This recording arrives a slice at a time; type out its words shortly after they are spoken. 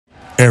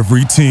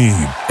Every team,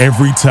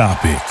 every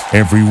topic,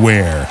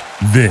 everywhere.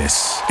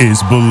 This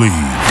is Believe.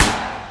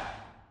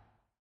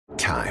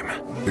 Time.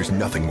 There's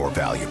nothing more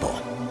valuable.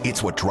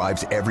 It's what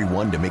drives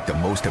everyone to make the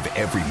most of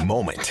every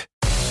moment.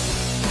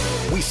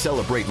 We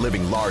celebrate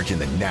living large in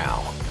the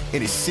now.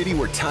 In a city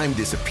where time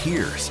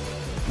disappears,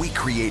 we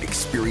create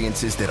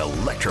experiences that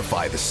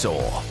electrify the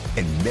soul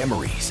and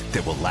memories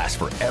that will last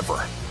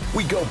forever.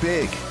 We go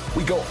big.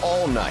 We go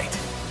all night.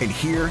 And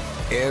here,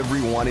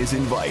 everyone is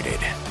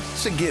invited.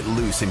 So get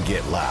loose and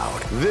get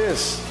loud.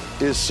 This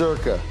is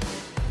Circa.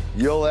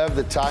 You'll have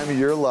the time of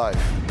your life.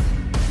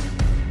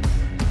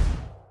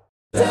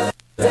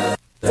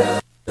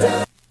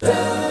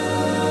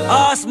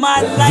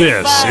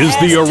 This is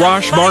the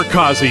Arash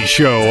Markazi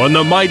Show on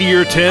the Mightier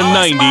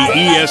 1090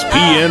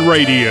 ESPN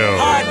Radio.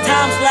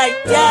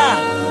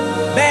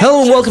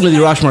 Hello and welcome to the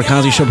Arash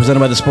Markazi Show presented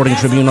by the Sporting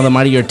Tribune on the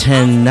Mightier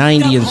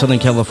 1090 in Southern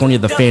California,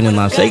 the Fan in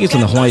Las Vegas,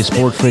 and the Hawaii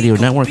Sports Radio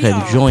Network.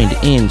 I'm joined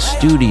in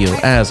studio,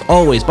 as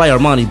always, by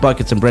Armani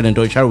Buckets and Brendan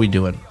Deutsch. How are we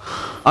doing?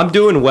 I'm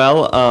doing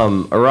well.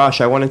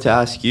 Arash, I wanted to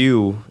ask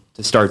you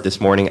to start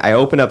this morning. I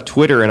open up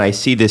Twitter and I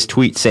see this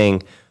tweet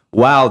saying,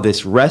 wow,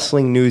 this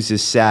wrestling news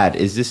is sad.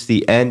 Is this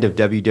the end of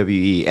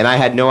WWE? And I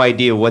had no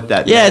idea what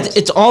that meant.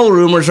 It's all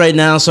rumors right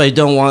now, so I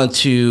don't want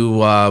to,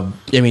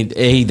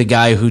 the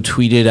guy who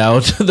tweeted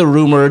out the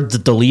rumor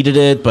deleted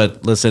it,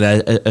 but listen,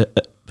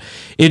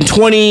 in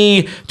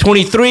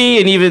 2023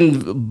 and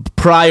even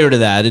prior to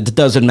that, it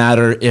doesn't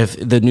matter if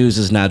the news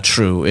is not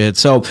true.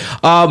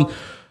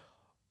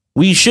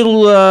 We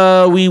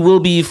will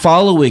be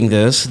following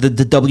this. The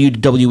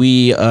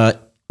WWE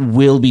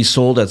will be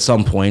sold at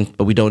some point,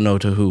 but we don't know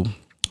to who.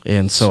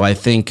 And so I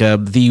think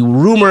the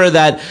rumor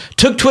that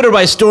took Twitter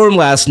by storm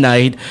last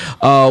night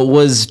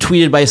was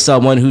tweeted by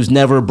someone who's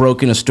never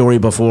broken a story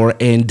before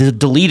and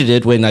deleted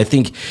it when I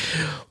think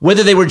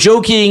whether they were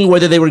joking,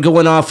 whether they were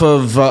going off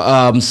of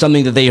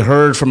something that they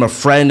heard from a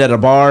friend at a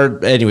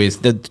bar. Anyways,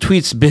 the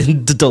tweet's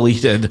been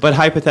deleted. But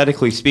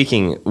hypothetically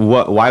speaking,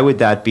 why would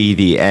that be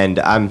the end?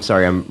 I'm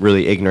sorry, I'm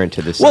really ignorant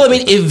to this. Well,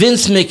 subject. If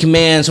Vince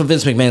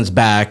McMahon's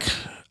back,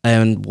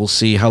 and we'll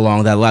see how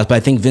long that lasts. But I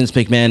think Vince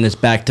McMahon is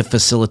back to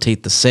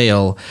facilitate the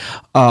sale.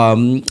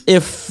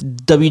 If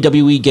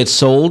WWE gets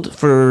sold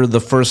for the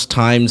first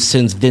time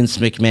since Vince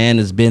McMahon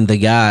has been the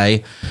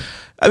guy,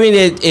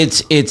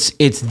 it's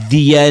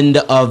the end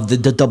of the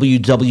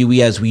WWE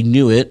as we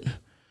knew it.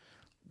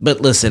 But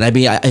listen, I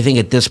think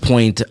at this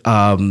point,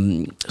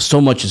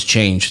 so much has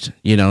changed,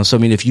 So,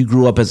 if you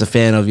grew up as a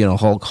fan of,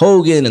 Hulk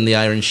Hogan and the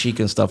Iron Sheik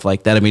and stuff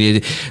like that,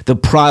 the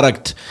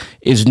product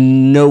is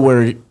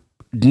nowhere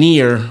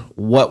near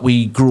what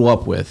we grew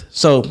up with.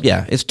 So,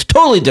 yeah, it's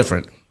totally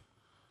different.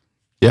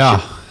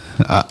 Yeah.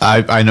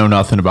 I know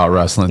nothing about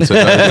wrestling, so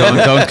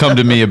don't come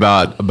to me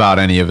about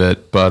any of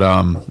it. But,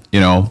 I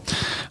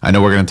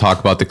know we're going to talk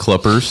about the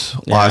Clippers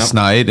last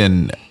night.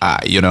 And,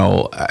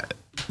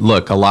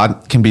 look, a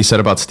lot can be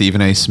said about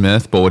Stephen A.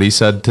 Smith, but what he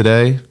said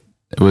today,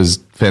 it was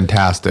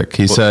fantastic.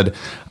 He said,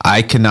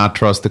 I cannot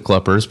trust the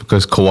Clippers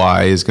because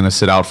Kawhi is going to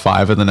sit out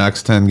 5 of the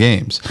next 10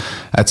 games.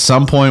 At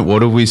some point,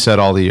 what have we said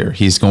all the year?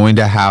 He's going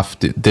to have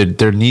to,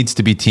 there needs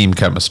to be team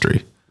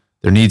chemistry.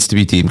 There needs to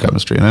be team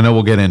chemistry. And I know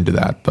we'll get into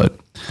that, but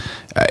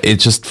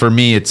it's just, for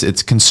me,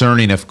 it's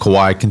concerning if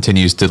Kawhi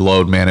continues to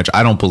load manage.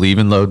 I don't believe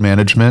in load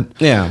management.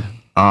 Yeah.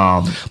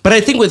 But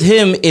I think with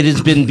him, it has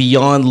been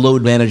beyond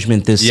load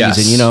management this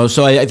season,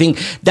 So I think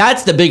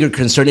that's the bigger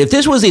concern. If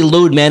this was a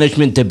load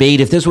management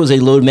debate, if this was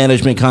a load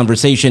management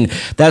conversation,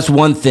 that's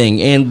one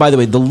thing. And by the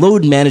way, the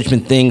load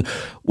management thing,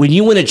 when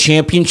you win a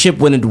championship,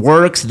 when it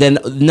works, then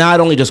not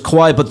only does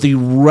Kawhi, but the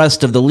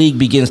rest of the league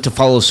begins to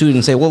follow suit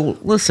and say, well,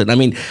 listen,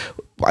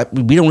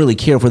 we don't really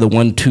care for the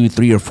 1, 2,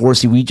 3, or 4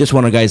 seed. We just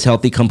want our guys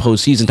healthy come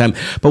postseason time.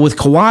 But with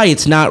Kawhi,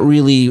 it's not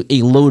really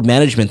a load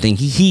management thing.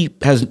 He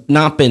has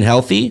not been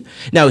healthy.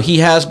 Now, he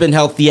has been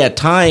healthy at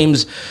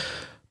times,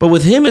 but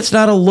with him, it's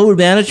not a load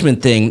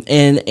management thing.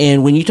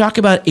 And when you talk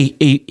about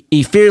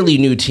a fairly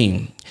new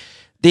team,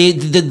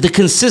 the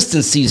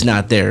consistency is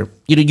not there.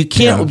 You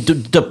can't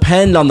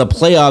depend on the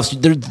playoffs.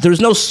 There's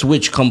no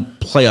switch come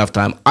playoff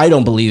time. I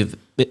don't believe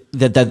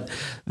that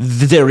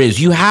there is.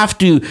 You have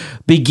to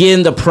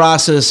begin the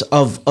process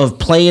of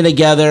playing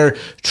together,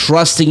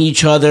 trusting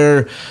each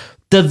other,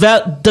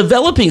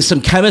 developing some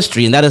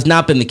chemistry, and that has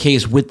not been the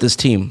case with this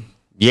team.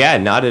 Yeah,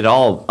 not at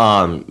all.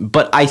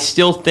 But I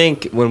still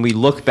think when we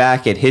look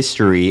back at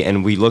history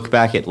and we look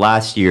back at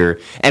last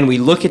year and we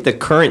look at the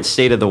current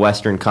state of the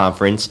Western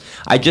Conference,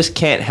 I just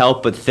can't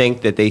help but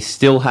think that they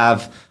still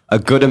have a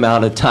good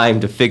amount of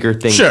time to figure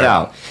things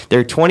out.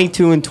 They're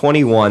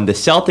 22-21. The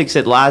Celtics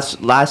at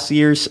last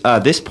year's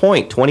this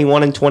point,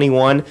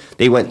 21-21.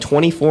 They went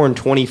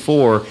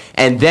 24-24,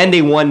 and then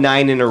they won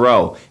 9 in a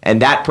row,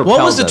 and that propelled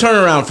What was the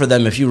turnaround for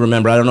them, if you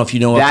remember? I don't know if you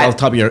know off the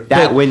top of your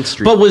that win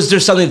streak. But was there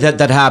something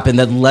that happened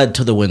that led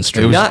to the win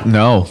streak? Not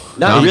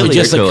really.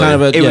 Just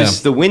it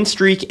was the win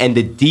streak, and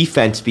the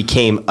defense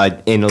became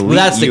an elite.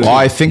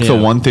 I think the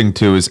one thing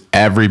too is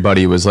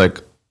everybody was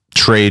like,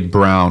 trade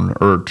Brown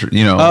or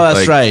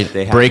that's right.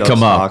 Break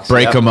him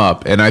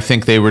up. And I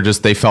think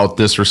they felt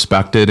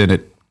disrespected, and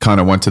it kind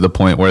of went to the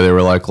point where they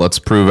were like, let's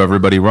prove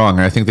everybody wrong.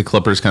 And I think the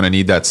Clippers kind of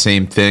need that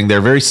same thing. They're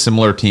a very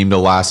similar team to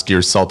last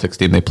year's Celtics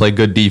team. They play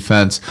good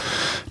defense,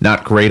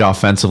 not great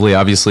offensively.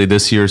 Obviously,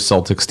 this year's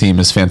Celtics team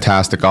is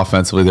fantastic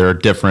offensively. They're a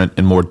different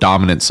and more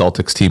dominant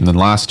Celtics team than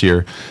last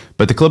year.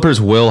 But the Clippers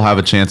will have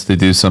a chance to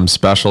do something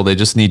special. They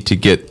just need to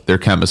get their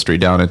chemistry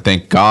down. And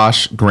thank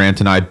gosh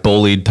Grant and I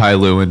bullied Ty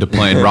Lue into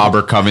playing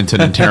Robert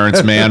Covington and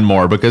Terrence Mann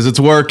more, because it's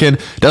working.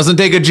 Doesn't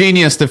take a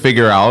genius to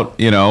figure out,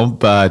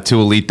 two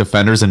elite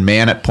defenders. And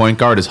Mann at point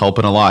guard is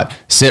helping a lot.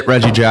 Sit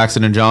Reggie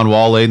Jackson and John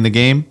Wall late in the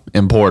game.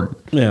 Important.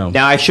 Yeah.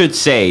 Now, I should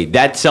say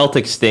that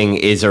Celtics thing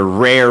is a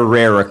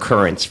rare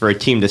occurrence for a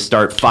team to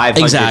start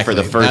 500 for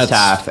the first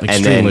half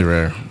and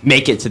then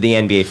make it to the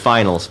NBA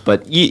Finals.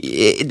 But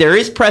there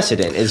is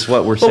precedent, is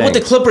what we're saying. But what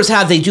the Clippers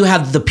have, they do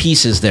have the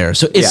pieces there.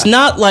 So it's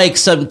not like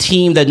some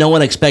team that no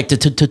one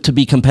expected to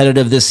be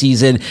competitive this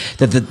season,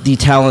 that the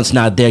talent's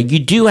not there. You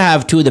do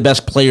have two of the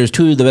best players,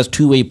 two of the best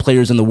two-way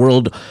players in the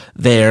world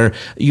there.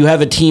 You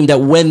have a team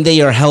that when they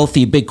are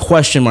healthy, big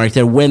question mark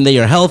there, when they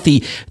are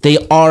healthy, they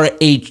are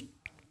a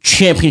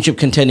championship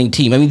contending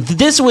team. I mean,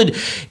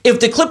 if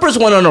the Clippers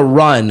went on a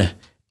run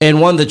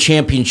and won the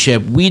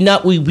championship, we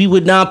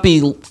would not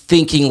be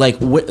thinking like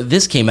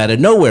this came out of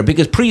nowhere,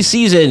 because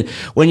preseason,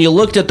 when you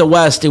looked at the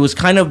West, it was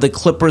kind of the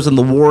Clippers and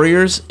the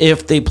Warriors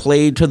if they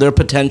played to their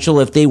potential,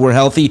 if they were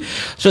healthy.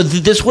 So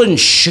this wouldn't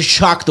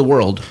shock the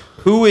world.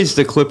 Who is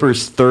the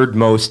Clippers' third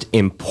most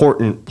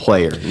important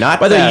player?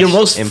 By the way, your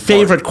most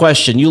favorite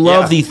question. You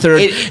love the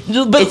third.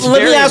 But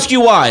let me ask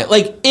you why.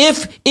 Like,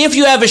 if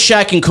you have a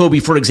Shaq and Kobe,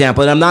 for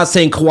example, and I'm not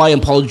saying Kawhi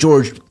and Paul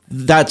George,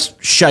 that's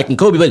Shaq and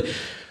Kobe, but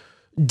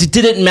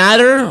did it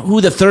matter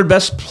who the third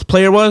best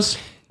player was?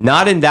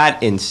 Not in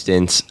that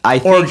instance. I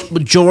think. Or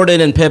Jordan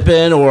and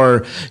Pippen,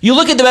 or you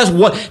look at the best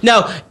one.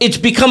 Now, it's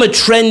become a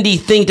trendy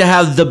thing to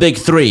have the big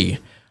three.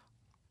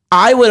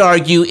 I would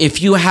argue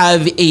if you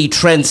have a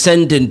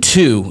transcendent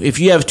two, if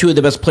you have two of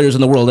the best players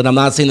in the world, and I'm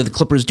not saying that the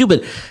Clippers do,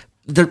 but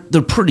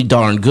they're pretty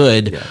darn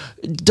good. Yeah.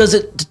 Does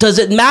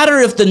it matter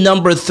if the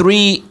number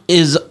three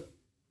is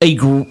a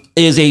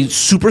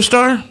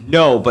superstar?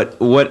 No, but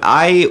what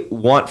I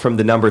want from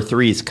the number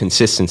three is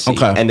consistency.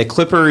 Okay. And the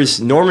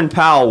Clippers, Norman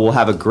Powell will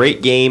have a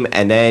great game,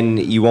 and then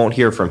you won't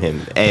hear from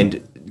him.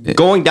 And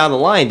going down the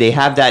line, they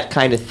have that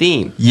kind of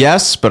theme.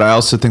 Yes, but I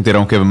also think they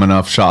don't give him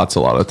enough shots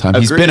a lot of the time.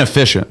 Agreed. He's been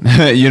efficient.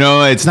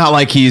 It's not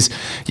like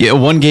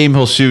one game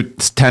he'll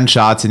shoot 10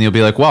 shots and you'll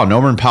be like, wow,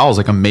 Norman Powell's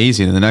like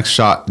amazing. And the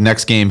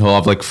next game he'll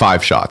have like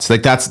 5 shots.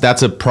 Like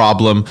that's a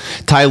problem.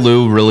 Ty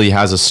Lue really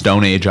has a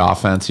Stone Age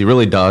offense. He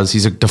really does.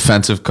 He's a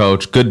defensive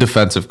coach, good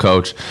defensive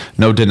coach.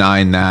 No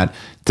denying that.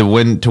 To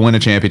win a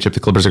championship, the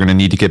Clippers are going to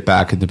need to get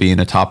back into being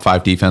a top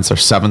 5 defense. They're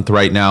 7th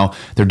right now.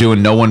 They're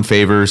doing no one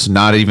favors,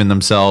 not even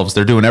themselves.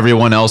 They're doing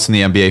everyone else in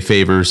the NBA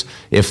favors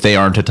if they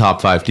aren't a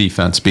top 5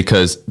 defense,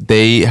 because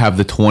they have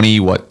the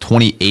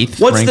 28th.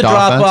 What's the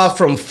drop off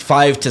from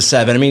 5 to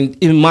 7? I mean,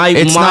 in my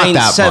mind,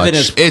 7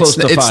 is close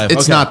to 5.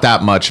 It's not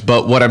that much,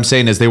 but what I'm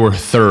saying is they were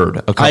 3rd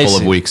a couple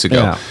of weeks ago.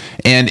 Yeah.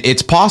 And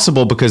it's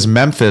possible because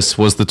Memphis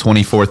was the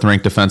 24th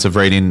ranked defensive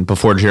rating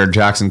before Jared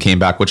Jackson came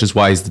back, which is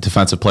why he's the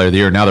defensive player of the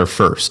year. Now they're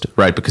 1st,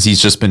 right? Because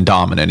he's just been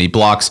dominant. He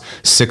blocks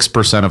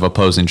 6% of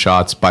opposing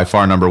shots, by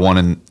far number 1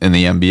 in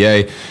the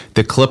NBA.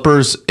 The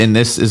Clippers, and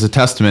this is a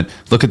testament,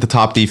 look at the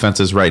top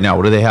defenses right now.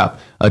 What do they have?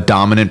 A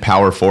dominant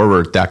power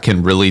forward that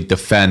can really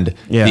defend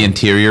the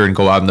interior and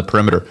go out in the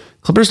perimeter.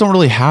 Clippers don't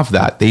really have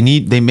that. They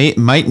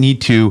might need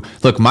to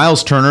look.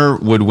 Miles Turner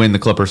would win the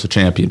Clippers a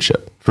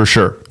championship for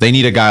sure. They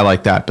need a guy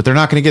like that, but they're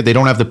not going to they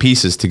don't have the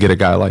pieces to get a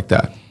guy like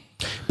that.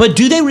 But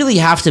do they really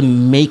have to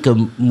make a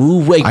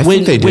move? Like, I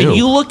think they do. When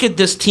you look at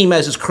this team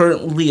as it's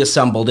currently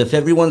assembled, if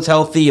everyone's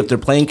healthy, if they're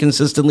playing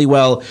consistently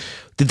well,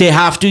 did they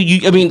have to?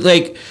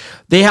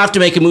 They have to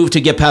make a move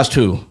to get past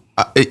who?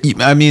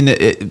 I mean,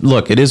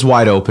 look, it is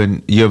wide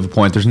open. You have a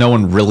point. There's no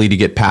one really to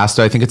get past.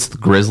 I think it's the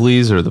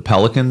Grizzlies or the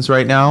Pelicans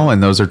right now,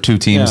 and those are two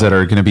teams that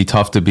are going to be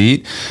tough to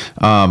beat.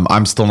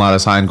 I'm still not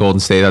as high in Golden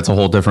State. That's a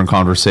whole different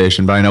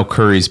conversation, but I know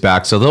Curry's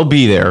back, so they'll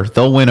be there.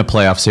 They'll win a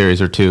playoff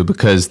series or two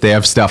because they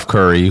have Steph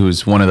Curry,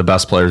 who's one of the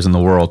best players in the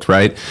world,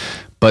 right?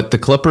 But the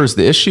Clippers,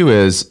 the issue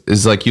is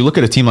like you look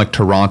at a team like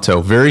Toronto,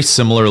 very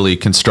similarly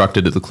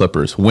constructed to the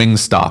Clippers. Wing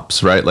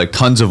stops, right? Like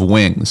tons of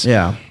wings.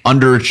 Yeah.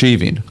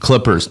 Underachieving.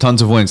 Clippers, tons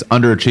of wings,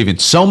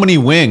 underachieving. So many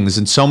wings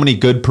and so many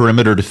good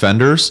perimeter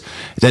defenders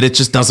that it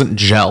just doesn't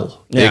gel.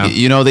 Yeah.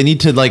 They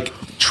need to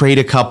trade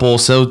a couple.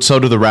 So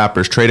do the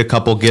Raptors. Trade a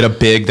couple, get a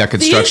big that can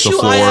stretch the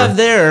floor. The issue I have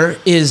there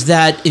is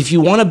that if you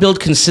want to build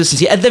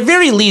consistency, at the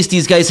very least,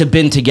 these guys have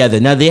been together.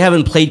 Now, they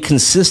haven't played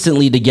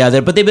consistently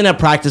together, but they've been at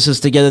practices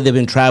together. They've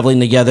been traveling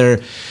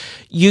together.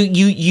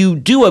 You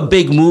do a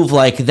big move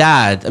like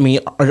that. I mean,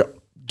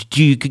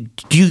 do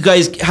you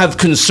guys have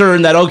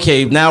concern that,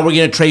 okay, now we're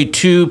going to trade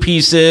 2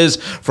 pieces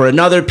for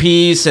another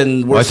piece,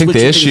 and we're I think the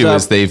switching issue things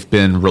is up? they've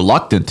been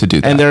reluctant to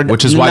do that, And they're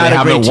which is why not they a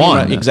haven't great team, won.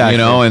 right?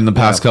 Exactly. In the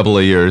past couple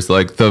of years,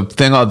 like the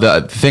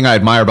thing I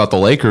admire about the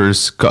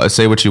Lakers,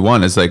 say what you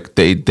want, is like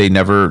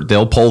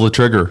they'll pull the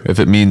trigger if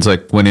it means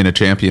like winning a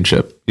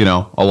championship.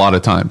 A lot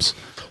of times.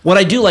 What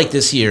I do like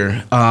this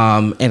year,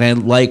 and I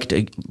liked,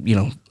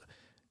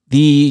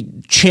 the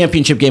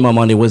championship game on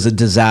Monday was a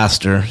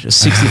disaster,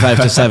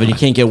 65-7. You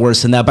can't get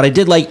worse than that. But I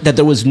did like that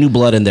there was new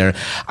blood in there.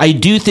 I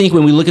do think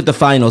when we look at the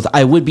finals,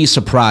 I would be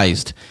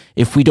surprised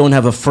if we don't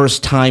have a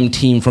first-time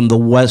team from the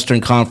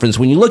Western Conference.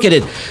 When you look at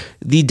it,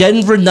 the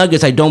Denver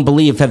Nuggets, I don't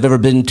believe, have ever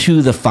been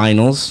to the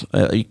finals.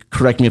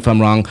 Correct me if I'm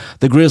wrong.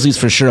 The Grizzlies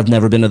for sure have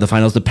never been to the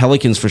finals. The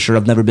Pelicans for sure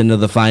have never been to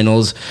the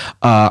finals.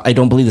 I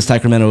don't believe the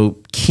Sacramento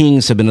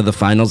Kings have been to the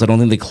finals. I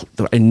don't think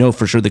I know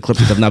for sure the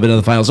Clippers have not been to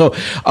the finals. So,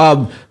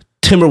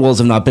 Timberwolves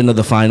have not been to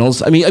the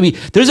finals. I mean,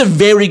 there's a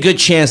very good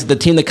chance that the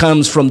team that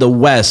comes from the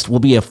West will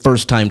be a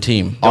first-time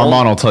team.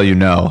 Armand will tell you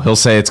no. He'll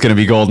say it's going to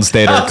be Golden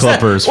State or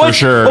Clippers for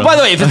sure. Well, by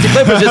the way, if it's the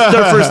Clippers, it's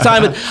their first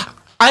time. But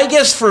I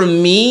guess for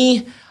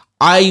me,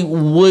 I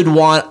would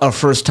want a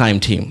first-time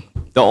team.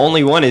 The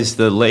only one is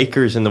the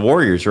Lakers and the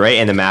Warriors, right?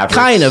 And the Mavericks.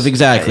 Kind of,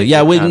 exactly.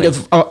 Yeah,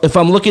 if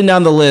I'm looking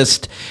down the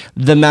list,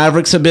 the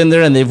Mavericks have been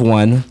there and they've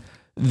won.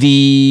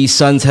 The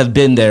Suns have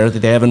been there.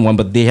 They haven't won,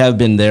 but they have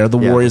been there. The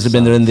Warriors have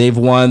been there and they've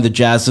won. The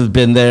Jazz have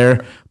been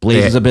there.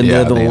 Blazers have been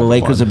there. The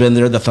Lakers have been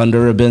there. The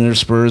Thunder have been there.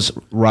 Spurs,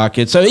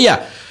 Rockets. So,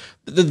 yeah,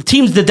 the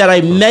teams that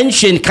I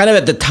mentioned kind of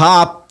at the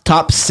top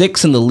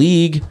 6 in the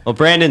league. Well,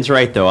 Brandon's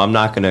right, though. I'm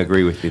not going to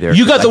agree with you there.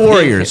 You got the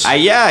Warriors.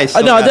 I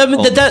still no,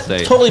 got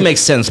that totally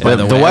makes sense, by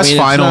the way. The West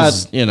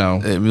Finals,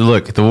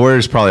 look, the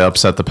Warriors probably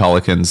upset the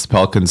Pelicans. The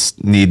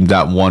Pelicans need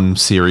that one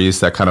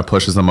series that kind of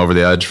pushes them over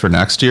the edge for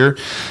next year.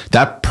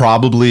 That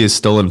probably is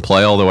still in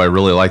play, although I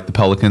really like the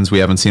Pelicans. We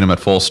haven't seen them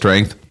at full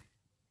strength.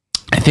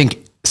 I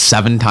think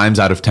 7 times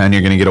out of 10,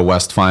 you're going to get a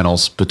West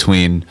Finals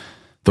between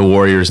the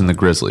Warriors and the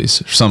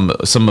Grizzlies, some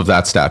of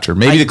that stature.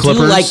 Maybe the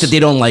Clippers. I do like that they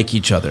don't like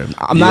each other.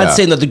 I'm not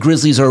saying that the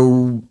Grizzlies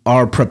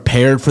are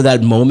prepared for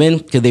that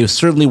moment, because they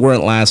certainly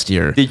weren't last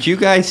year. Did you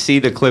guys see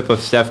the clip of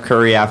Steph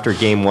Curry after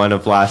Game 1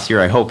 of last year?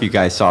 I hope you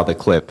guys saw the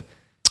clip.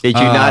 Did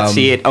you not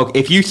see it? Okay,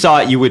 if you saw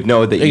it, you would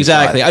know that you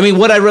saw it. I mean,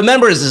 what I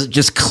remember is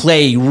just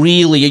Clay,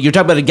 really. You're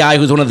talking about a guy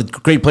who's one of the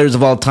great players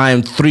of all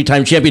time,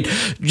 3-time champion.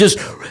 Just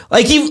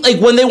like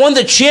when they won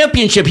the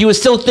championship, he was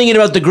still thinking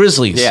about the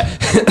Grizzlies. Yeah.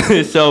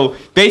 So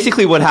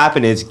basically what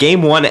happened is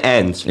Game 1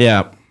 ends.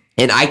 Yeah.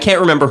 And I can't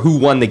remember who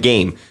won the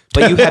game,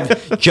 but you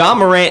have John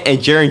Morant and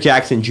Jaren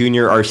Jackson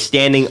Jr. are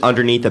standing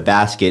underneath the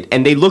basket,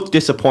 and they look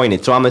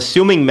disappointed. So I'm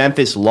assuming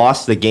Memphis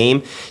lost the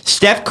game.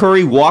 Steph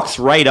Curry walks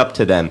right up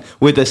to them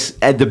with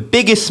the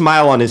biggest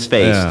smile on his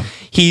face. Yeah.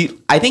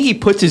 I think he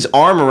puts his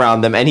arm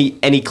around them and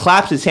he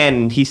claps his hand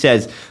and he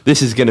says,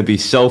 "This is going to be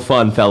so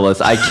fun,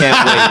 fellas. I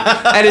can't wait."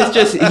 And it's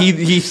just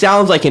he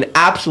sounds like an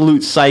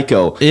absolute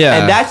psycho. Yeah.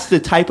 And that's the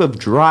type of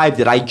drive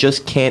that I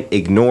just can't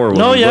ignore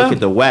when we look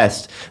at the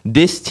West.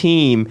 This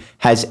team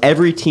has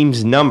every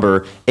team's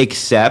number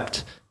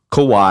except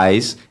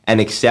Kawhi's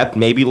and except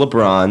maybe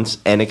LeBron's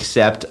and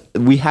except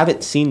we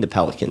haven't seen the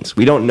Pelicans.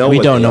 We don't know. We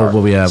don't know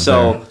what we have.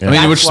 So there. I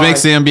mean, which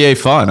makes the NBA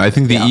fun. I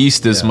think the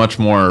East is much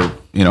more,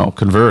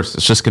 converse.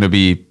 It's just going to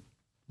be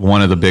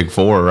one of the big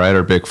 4, right,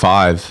 or big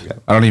 5. Yeah.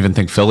 I don't even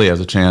think Philly has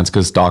a chance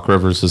because Doc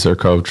Rivers is their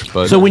coach.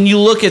 But so when you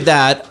look at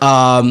that,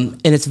 and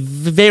it's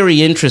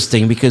very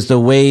interesting because the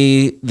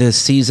way the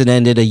season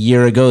ended a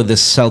year ago, the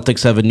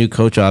Celtics have a new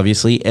coach,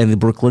 obviously, and the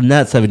Brooklyn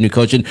Nets have a new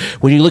coach. And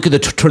when you look at the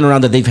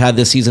turnaround that they've had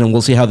this season, and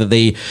we'll see how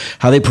they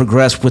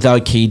progress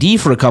without KD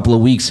for a couple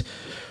of weeks,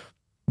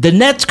 the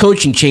Nets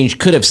coaching change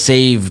could have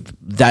saved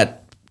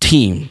that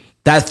team.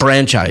 That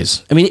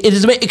franchise. I mean, it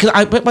is because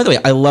by the way,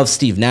 I love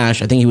Steve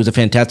Nash. I think he was a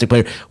fantastic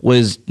player.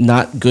 Was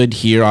not good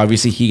here.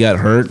 Obviously, he got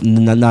hurt.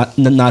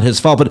 Not his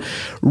fault, but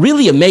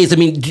really amazed. I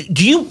mean,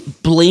 do you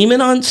blame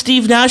it on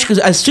Steve Nash? Because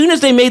as soon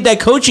as they made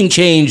that coaching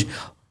change,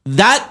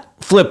 that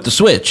flipped the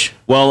switch.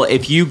 Well,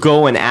 if you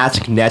go and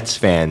ask Nets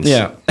fans,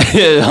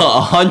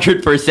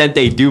 100%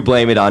 they do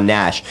blame it on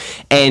Nash.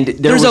 And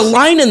there's a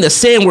line in the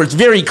sand where it's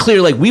very clear,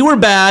 like we were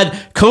bad,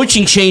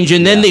 coaching change,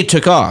 and then they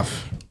took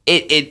off.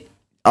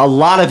 A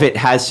lot of it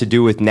has to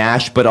do with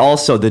Nash, but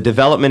also the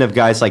development of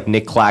guys like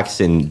Nick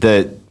Claxton,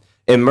 the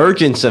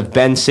emergence of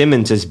Ben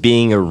Simmons as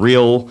being a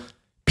real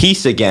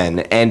piece again,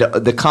 and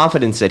the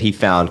confidence that he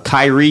found.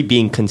 Kyrie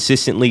being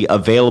consistently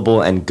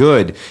available and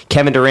good.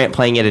 Kevin Durant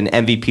playing at an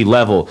MVP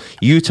level.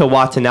 Yuta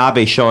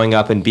Watanabe showing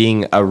up and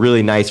being a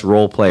really nice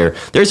role player.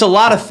 There's a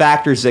lot of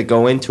factors that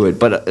go into it,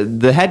 but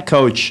the head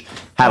coach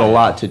had a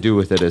lot to do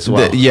with it as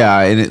well.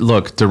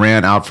 Look,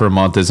 Durant out for a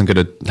month isn't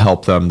going to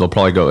help them. They'll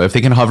probably go, if they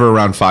can hover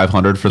around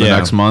 500 for the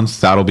next month,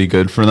 that'll be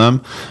good for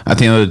them. At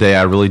the end of the day,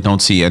 I really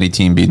don't see any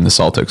team beating the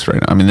Celtics right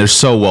now. I mean, they're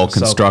so well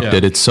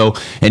constructed. It's so,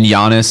 and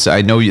Giannis,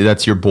 I know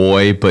that's your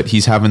boy, but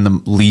he's having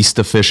the least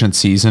efficient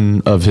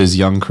season of his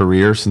young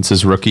career since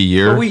his rookie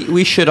year. But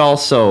we should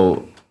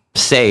also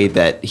say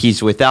that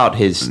he's without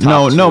his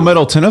top No, two.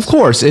 Middleton, of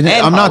course. And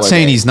I'm not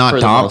saying he's not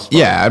dominant.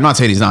 Yeah, I'm not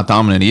saying he's not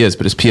dominant. He is,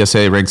 but his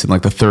PSA ranks in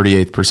like the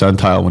 38th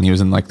percentile when he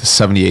was in like the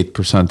 78th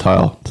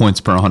percentile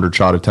points per 100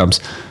 shot attempts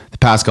the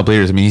past couple of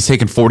years. I mean, he's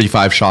taken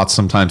 45 shots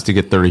sometimes to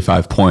get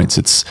 35 points.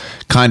 It's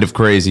kind of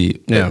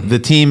crazy. Yeah. The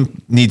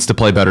team needs to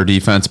play better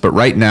defense, but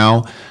right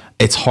now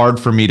it's hard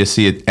for me to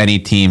see any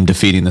team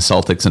defeating the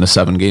Celtics in a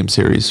 7-game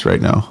series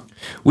right now.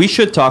 We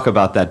should talk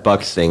about that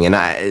Bucks thing,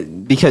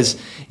 because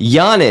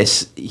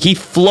Giannis, he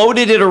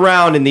floated it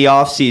around in the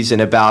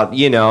offseason about,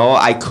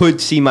 I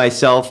could see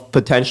myself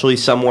potentially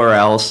somewhere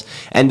else,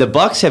 and the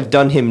Bucks have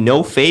done him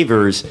no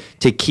favors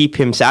to keep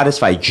him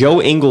satisfied.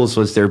 Joe Ingles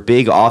was their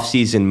big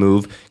offseason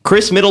move.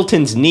 Chris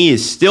Middleton's knee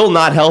is still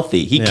not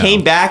healthy. He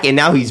came back, and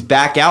now he's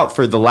back out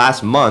for the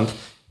last month.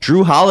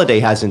 Drew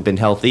Holiday hasn't been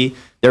healthy.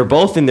 They're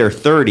both in their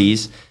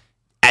 30s.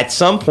 At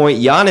some point,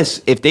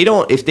 Giannis, if they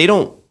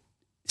don't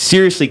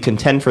seriously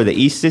contend for the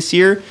East this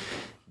year,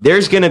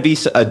 there's going to be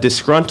a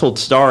disgruntled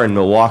star in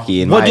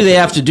Milwaukee. What do they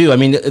have to do? I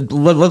mean, do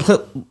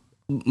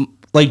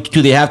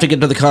they have to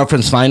get to the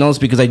conference finals?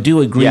 Because I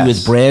do agree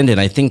with Brandon.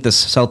 I think the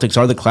Celtics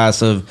are the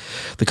class of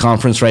the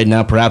conference right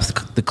now, perhaps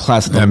the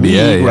class of the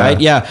NBA, league,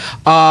 right? Yeah.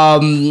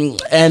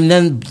 And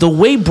then the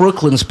way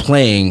Brooklyn's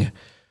playing,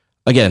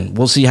 again,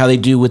 we'll see how they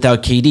do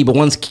without KD. But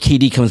once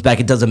KD comes back,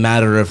 it doesn't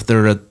matter if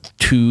they're a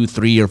 2,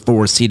 3, or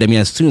 4 seed. I mean,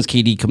 as soon as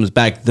KD comes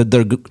back,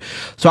 they're good.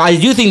 So I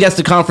do think that's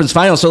the conference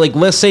final. So,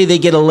 let's say they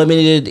get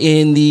eliminated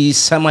in the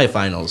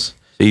semifinals.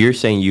 So you're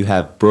saying you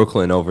have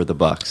Brooklyn over the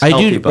Bucks? I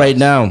do right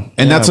now,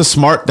 and that's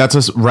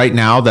right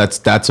now.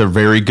 That's a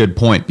very good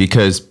point,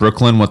 because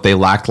Brooklyn, what they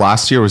lacked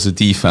last year was a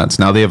defense.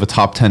 Now they have a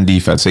top 10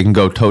 defense. They can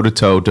go toe to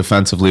toe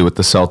defensively with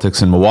the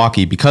Celtics in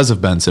Milwaukee because of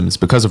Ben Simmons,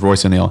 because of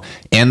Royce O'Neal,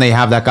 and they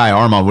have that guy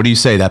Armand. What do you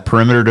say? That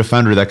perimeter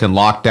defender that can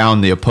lock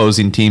down the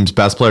opposing team's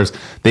best players.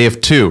 They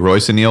have two.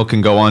 Royce O'Neal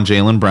can go on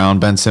Jaylen Brown.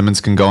 Ben Simmons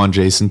can go on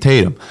Jason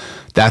Tatum.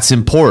 That's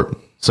important.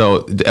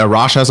 So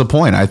Arash has a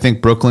point. I think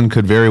Brooklyn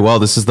could very well.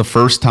 This is the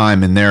first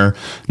time in their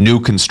new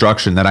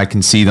construction that I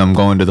can see them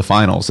going to the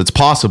finals. It's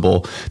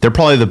possible. They're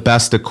probably the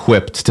best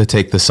equipped to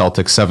take the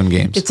Celtics 7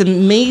 games. It's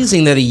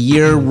amazing that a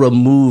year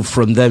removed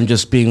from them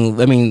just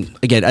being, I mean,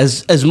 again,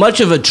 as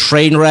much of a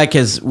train wreck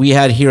as we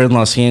had here in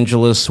Los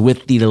Angeles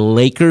with the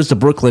Lakers, the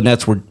Brooklyn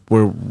Nets were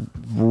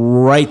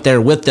right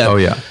there with them. Oh,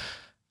 yeah.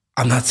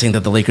 I'm not saying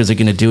that the Lakers are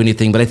going to do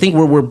anything, but I think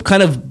we're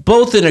kind of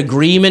both in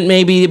agreement.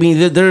 Maybe I mean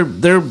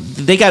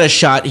they got a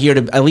shot here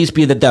to at least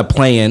be that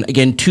play-in.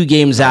 Again, 2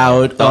 games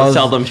out. Don't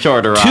sell them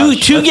short,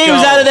 Arash. Two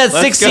games out of that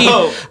 6 seed.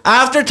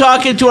 After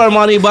talking to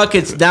Armani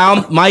Buckets,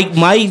 now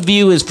my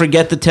view is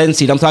forget the 10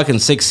 seed. I'm talking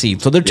 6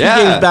 seed. So they're 2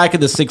 games back in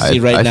the 6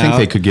 seed now. I think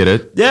they could get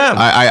it. Yeah.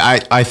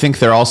 I think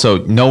they're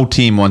also, no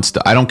team wants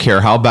to. I don't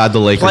care how bad the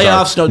Lakers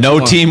Playoffs, are.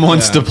 No team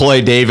wants to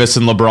play Davis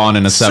and LeBron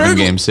in a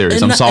 7-game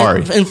series. I'm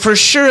sorry. And for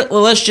sure,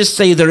 let's just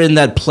say they're in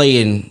that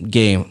play-in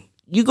game.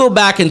 You go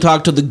back and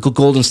talk to the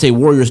Golden State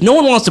Warriors. No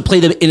one wants to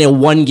play them in a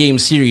 1-game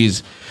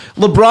series.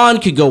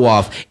 LeBron could go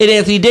off, and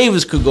Anthony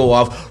Davis could go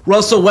off.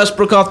 Russell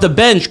Westbrook off the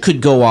bench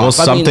could go off. Well,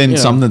 something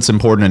that's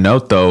important to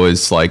note, though,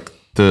 is like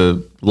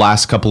the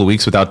last couple of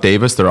weeks without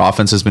Davis, their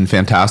offense has been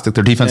fantastic.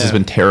 Their defense has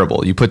been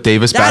terrible. You put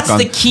Davis back on.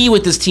 That's the key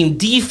with this team,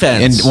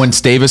 defense. And once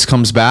Davis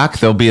comes back,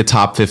 they'll be a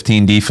top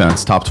 15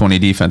 defense, top 20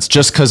 defense,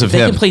 just because of him.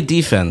 They can play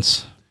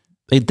defense.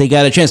 They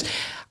got a chance.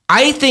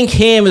 I think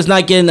Ham is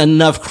not getting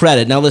enough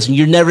credit. Now, listen,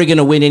 you're never going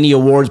to win any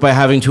awards by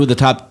having 2 of the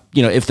top,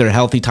 if they're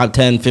healthy, top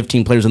 10,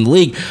 15 players in the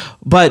league.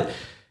 But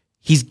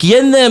he's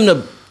getting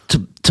them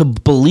to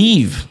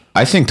believe.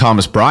 I think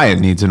Thomas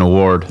Bryant needs an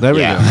award. There we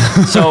go.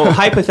 So,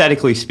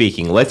 hypothetically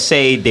speaking, let's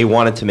say they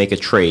wanted to make a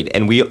trade,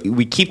 and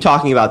we keep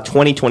talking about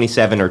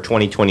 2027 or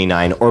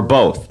 2029 or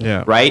both,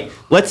 right?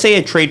 Let's say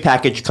a trade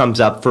package comes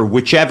up for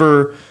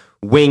whichever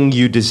wing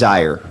you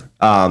desire.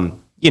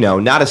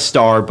 Not a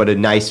star, but a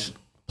nice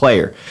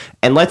player.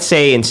 And let's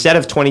say instead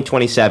of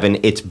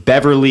 2027, it's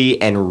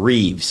Beverly and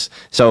Reeves.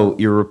 So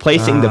you're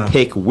replacing the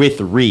pick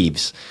with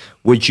Reeves.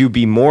 Would you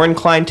be more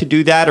inclined to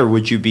do that, or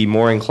would you be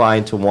more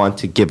inclined to want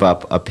to give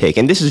up a pick?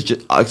 And this is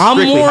just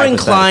I'm more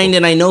inclined,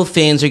 and I know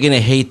fans are going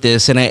to hate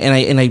this, and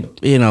I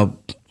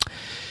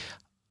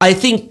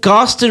think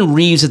Austin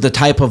Reeves is the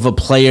type of a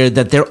player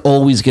that they're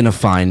always going to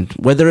find,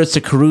 whether it's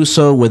a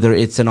Caruso, whether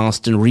it's an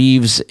Austin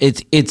Reeves.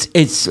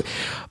 It's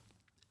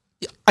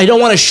I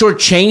don't want to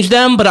shortchange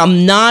them, but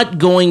I'm not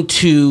going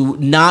to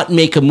not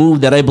make a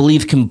move that I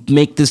believe can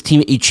make this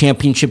team a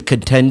championship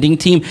contending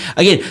team.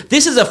 Again,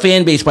 this is a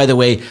fan base, by the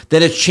way,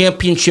 that is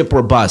championship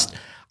or bust.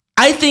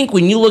 I think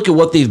when you look at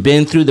what they've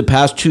been through the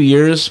past 2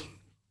 years,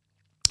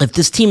 if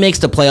this team makes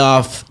the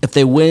playoff, if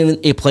they win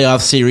a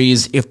playoff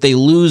series, if they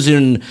lose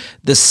in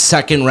the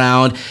second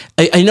round,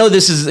 I know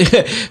this is,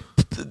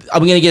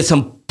 I'm going to get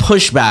some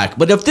pushback,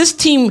 but if this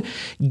team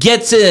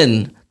gets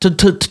in to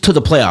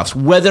the playoffs,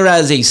 whether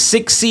as a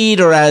 6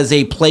 seed or as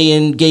a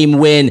play-in game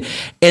win,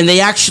 and they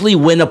actually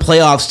win a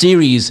playoff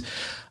series,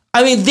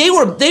 I mean, they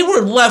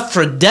were left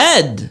for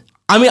dead.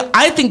 I mean,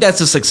 I think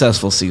that's a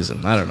successful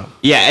season. I don't know.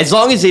 Yeah, as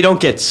long as they don't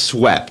get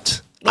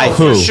swept.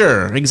 For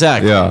sure,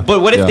 exactly. Yeah.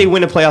 But what if they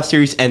win a playoff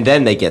series and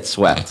then they get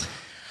swept?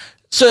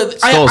 So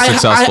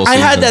I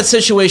had that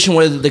situation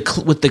with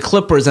the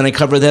Clippers, and I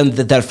covered them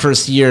that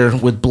first year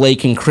with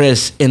Blake and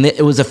Chris, and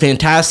it was a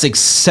fantastic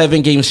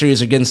 7-game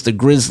series against the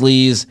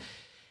Grizzlies.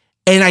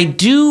 And I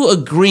do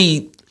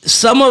agree,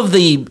 some of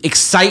the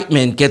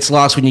excitement gets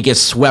lost when you get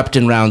swept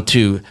in round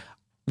 2.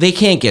 They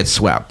can't get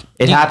swept.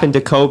 It happened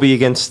to Kobe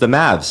against the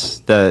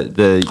Mavs,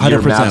 the year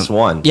 100%. Mavs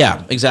won.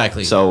 Yeah,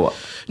 exactly. So...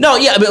 No,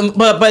 yeah,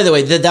 but by the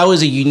way, that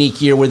was a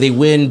unique year where they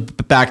win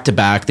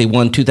back-to-back. They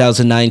won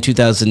 2009,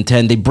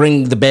 2010. They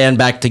bring the band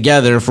back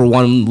together for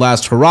one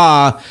last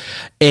hurrah.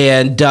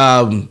 And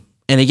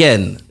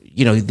again,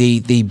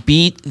 they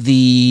beat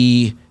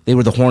they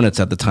were the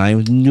Hornets at the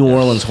time, New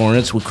Orleans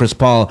Hornets with Chris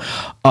Paul.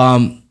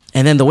 And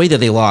then the way that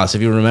they lost,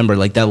 if you remember,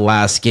 like that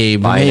last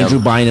game, Andrew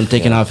Bynum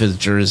taking off his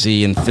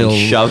jersey and Phil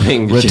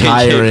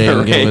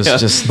retiring. It was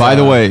just... By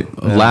the way,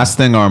 last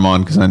thing,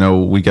 Armand, because I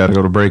know we got to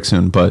go to break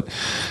soon, but...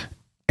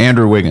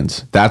 Andrew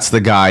Wiggins, that's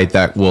the guy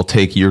that will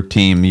take your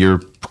team, your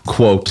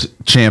quote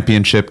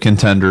championship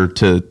contender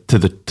to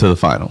the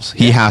finals.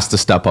 He has to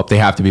step up. They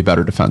have to be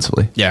better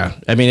defensively. Yeah.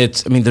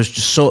 There's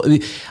just so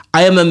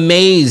I am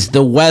amazed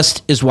the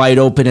West is wide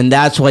open, and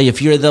that's why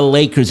if you're the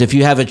Lakers, if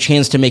you have a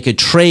chance to make a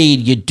trade,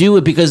 you do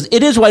it because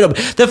it is wide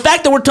open. The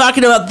fact that we're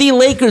talking about the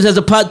Lakers as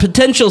a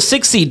potential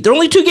 6 seed, they're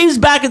only 2 games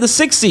back of the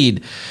 6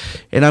 seed.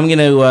 And I'm going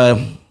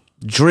to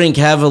drink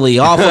heavily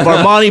off of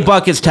our Monty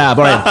Buckets tab.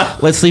 All right,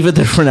 let's leave it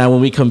there for now.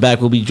 When we come back,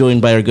 we'll be joined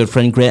by our good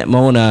friend Grant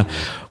Mona.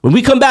 When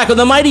we come back on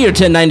the mightier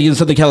 1090 in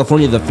Southern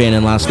California, The Fan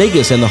in Las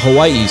Vegas, and the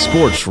Hawaii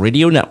Sports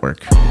Radio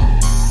Network.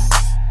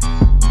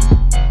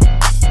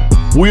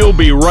 We'll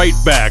be right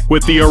back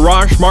with the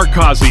Arash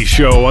Markazi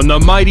Show on the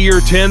mightier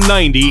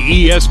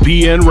 1090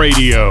 ESPN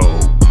Radio.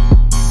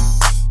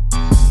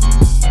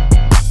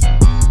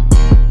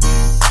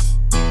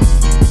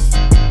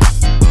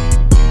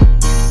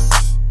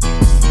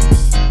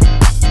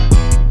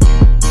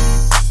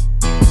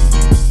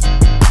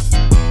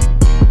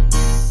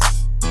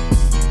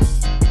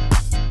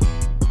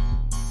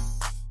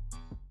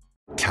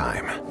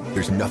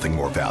 There's nothing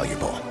more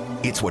valuable.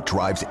 It's what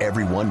drives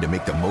everyone to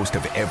make the most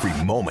of every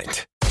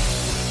moment.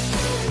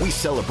 We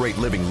celebrate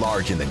living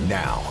large in the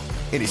now.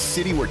 In a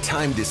city where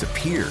time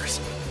disappears,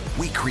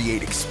 we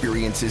create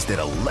experiences that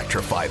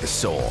electrify the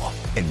soul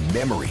and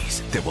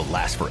memories that will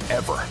last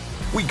forever.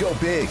 We go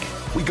big,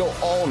 we go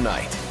all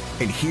night,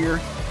 and here,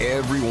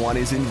 everyone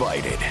is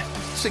invited.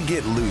 So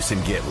get loose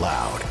and get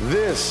loud.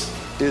 This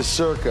is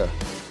Circa.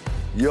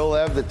 You'll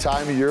have the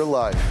time of your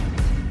life.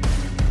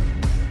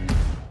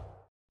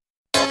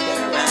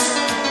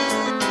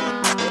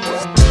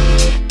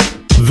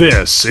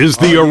 This is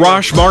the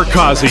Arash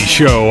Markazi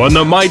Show on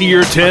the mightier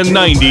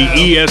 1090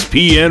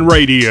 ESPN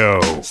Radio.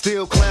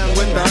 Still clown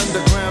with the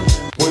underground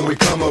when we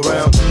come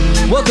around.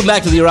 Welcome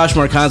back to the Arash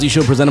Markazi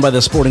Show, presented by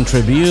the Sporting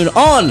Tribune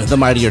on the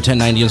mightier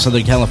 1090 in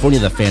Southern California,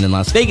 The Fan in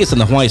Las Vegas,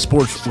 and the Hawaii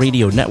Sports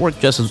Radio Network.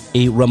 Just as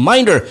a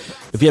reminder,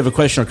 if you have a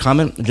question or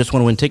comment, or just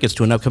want to win tickets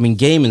to an upcoming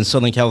game in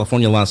Southern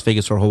California, Las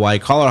Vegas, or Hawaii,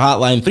 call our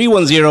hotline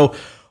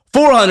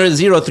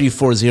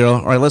 310-400-0340.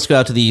 All right, let's go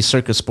out to the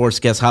Circa Sports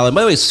guest highlight.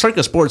 By the way,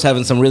 Circa Sports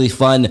having some really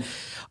fun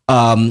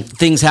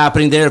things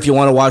happening there. If you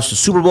want to watch the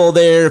Super Bowl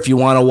there, if you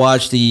want to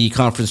watch the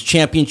conference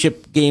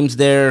championship games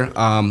there,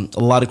 a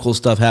lot of cool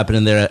stuff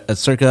happening there at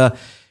Circa.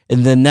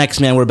 And the next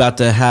man we're about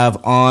to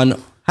have on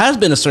has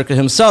been a Circa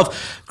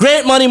himself,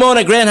 Grant Money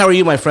Mona. Grant, how are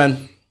you, my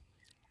friend?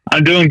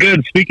 I'm doing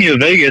good. Speaking of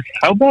Vegas,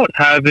 how about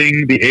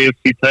having the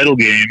AFC title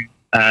game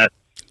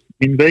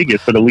in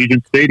Vegas at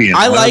Allegiant Stadium?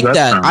 I like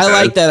that. I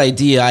like that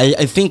idea.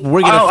 I think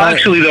we're going to find...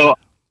 actually, though,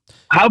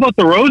 how about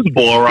the Rose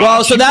Bowl? Rob?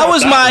 Well, so that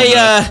was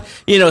my,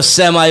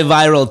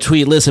 semi-viral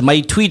tweet. Listen, my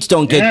tweets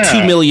don't get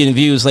 2 million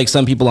views like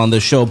some people on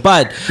this show.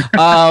 But,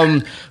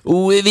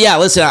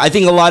 listen, I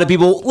think a lot of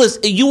people...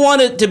 Listen, you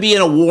want it to be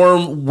in a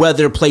warm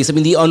weather place. I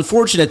mean, the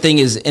unfortunate thing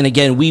is, and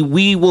again,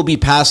 we will be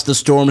past the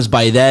storms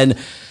by then.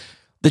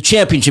 The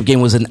championship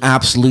game was an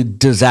absolute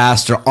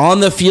disaster on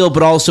the field,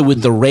 but also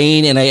with the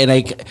rain. And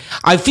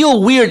I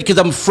feel weird because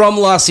I'm from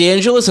Los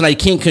Angeles and I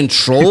can't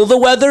control the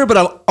weather, but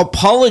I'm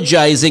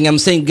apologizing. I'm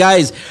saying,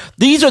 guys,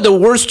 these are the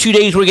worst 2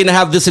 days we're going to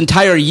have this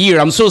entire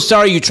year. I'm so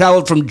sorry you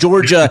traveled from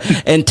Georgia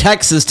and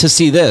Texas to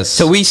see this.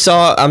 So we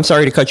saw, I'm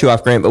sorry to cut you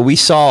off, Grant, but we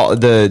saw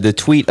the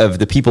tweet of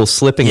the people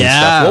slipping and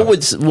stuff.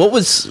 What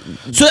was...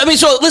 So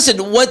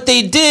listen, what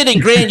they did, and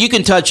Grant, you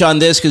can touch on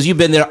this because you've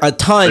been there a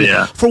ton.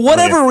 For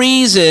whatever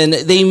reason,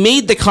 they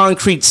made the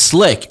concrete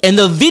slick. And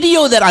the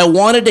video that I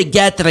wanted to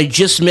get that I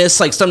just missed,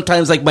 like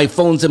sometimes like my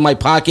phone's in my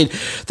pocket,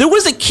 there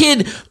was a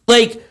kid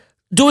like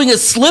doing a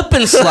slip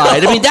and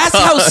slide. I mean, that's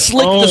how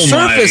slick the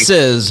surface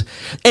is.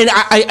 And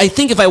I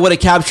think if I would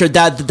have captured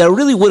that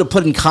really would have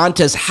put in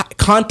context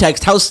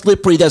how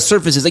slippery that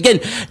surface is. Again,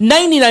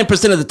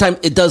 99% of the time,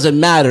 it doesn't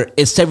matter.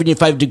 It's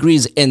 75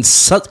 degrees and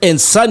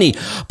sunny.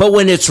 But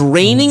when it's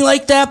raining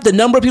like that, the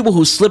number of people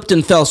who slipped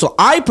and fell. So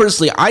I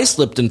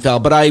slipped and fell,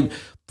 but I'm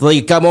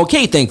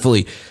okay,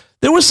 thankfully.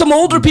 There were some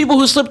older people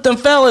who slipped and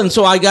fell, and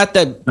so I got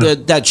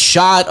that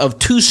shot of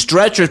two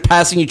stretchers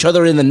passing each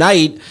other in the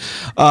night.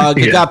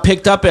 It got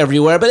picked up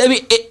everywhere. But I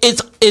mean,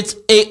 it's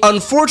a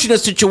unfortunate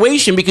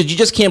situation because you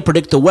just can't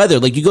predict the weather.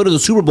 Like, you go to the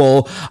Super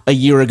Bowl a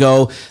year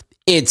ago,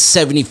 it's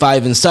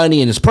 75 and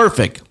sunny and it's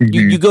perfect.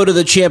 You go to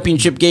the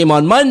championship game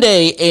on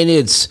Monday and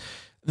it's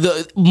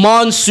the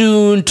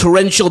monsoon,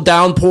 torrential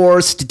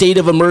downpour, state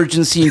of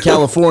emergency in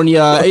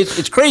California.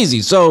 It's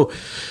crazy. So.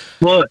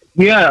 Well,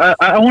 yeah,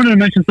 I wanted to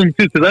mention something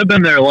too, because I've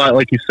been there a lot,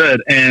 like you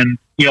said, and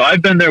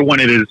I've been there when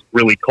it is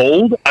really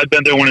cold. I've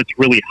been there when it's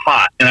really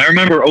hot. And I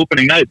remember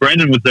opening night,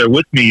 Brandon was there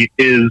with me,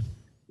 it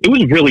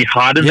was really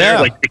hot in there,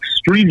 like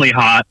extremely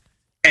hot.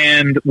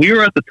 And we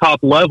were at the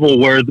top level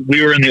where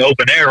we were in the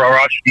open air, or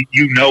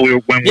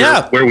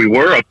where we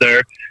were up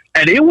there.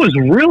 And it was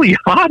really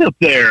hot up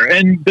there.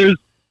 And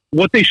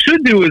what they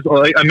should do is,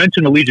 I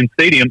mentioned Allegiant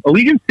Stadium.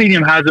 Allegiant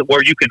Stadium has it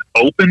where you can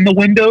open the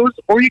windows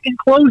or you can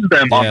close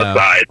them on the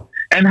side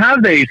and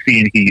have the AC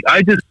and heat.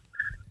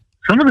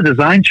 Some of the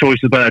design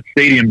choices by that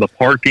stadium, the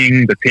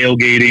parking, the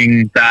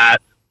tailgating, that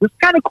was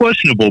kind of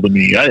questionable to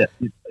me.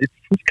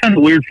 It's kind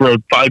of weird for a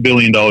 $5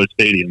 billion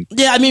stadium.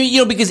 Yeah, I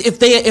mean, because if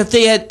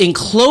they had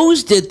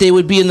enclosed it, they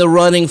would be in the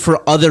running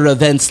for other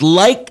events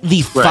like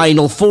the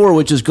Final Four,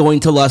 which is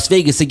going to Las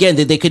Vegas. Again,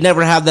 they could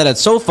never have that at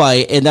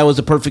SoFi, and that was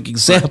a perfect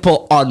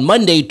example. On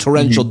Monday,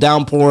 torrential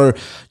downpour.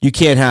 You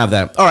can't have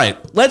that. All right,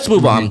 let's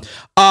move on.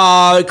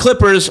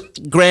 Clippers,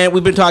 Grant,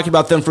 we've been talking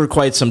about them for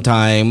quite some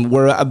time.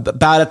 We're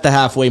about at the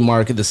halfway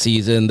mark of the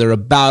season. They're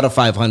about a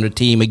 500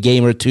 team, a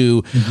game or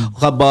two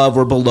above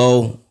or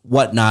below,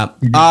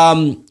 whatnot.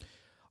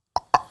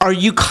 Are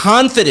you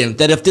confident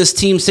that if this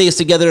team stays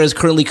together as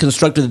currently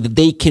constructed, that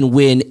they can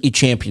win a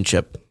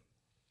championship?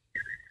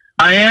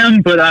 I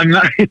am, but I'm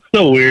not. It's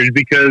so weird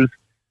because,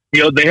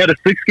 they had a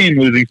 6-game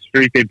losing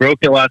streak. They broke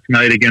it last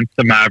night against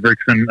the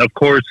Mavericks. And, of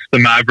course, the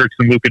Mavericks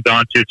and Luka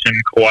Doncic and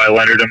Kawhi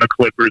Leonard and the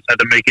Clippers had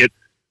to make it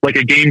like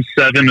a Game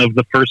 7 of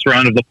the first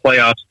round of the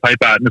playoffs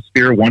type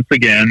atmosphere once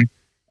again.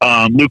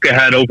 Luka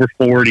had over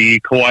 40.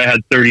 Kawhi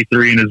had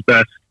 33 in his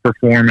best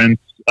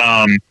performance.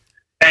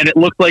 And it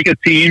looked like a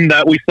team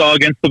that we saw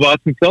against the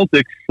Boston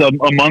Celtics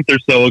a month or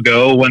so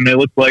ago when they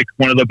looked like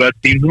one of the best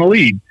teams in the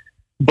league.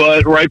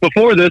 But right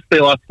before this,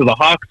 they lost to the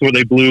Hawks where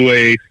they blew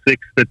a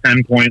 6 to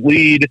 10 point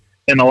lead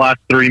in the last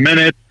 3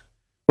 minutes.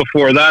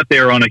 Before that,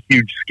 they were on a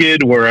huge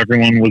skid where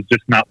everyone was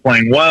just not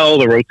playing well.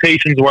 The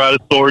rotations were out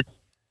of sorts.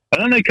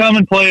 And then they come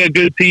and play a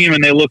good team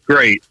and they look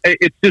great.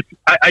 It's just,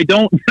 I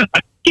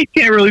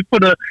can't really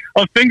put a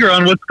finger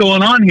on what's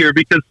going on here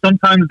because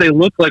sometimes they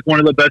look like one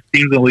of the best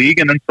teams in the league,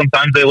 and then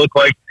sometimes they look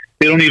like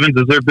they don't even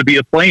deserve to be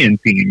a play-in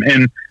team.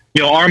 And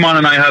Armand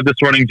and I have this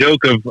running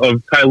joke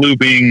of Ty Lue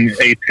being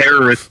a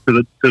terrorist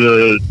to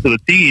the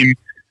team,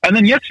 and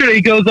then yesterday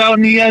he goes out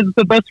and he has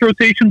the best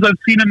rotations I've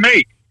seen him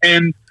make.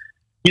 And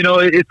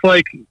it's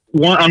like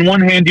on one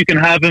hand you can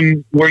have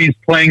him where he's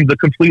playing the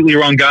completely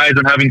wrong guys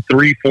and having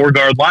 3-4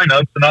 guard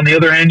lineups, and on the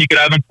other hand you could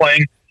have him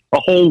playing a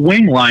whole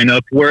wing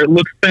lineup where it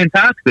looks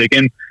fantastic.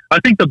 And I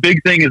think the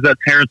big thing is that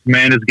Terrence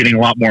Mann is getting a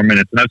lot more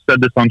minutes. And I've said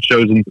this on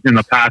shows in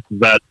the past, is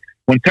that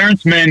when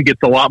Terrence Mann gets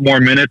a lot more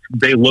minutes,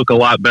 they look a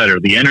lot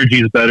better. The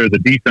energy is better. The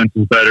defense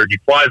is better. He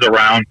flies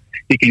around.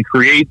 He can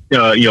create,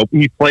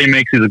 he play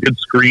makes. He's a good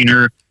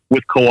screener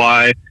with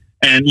Kawhi.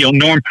 And,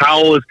 Norm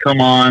Powell has come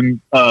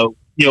on,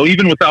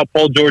 even without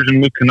Paul George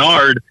and Luke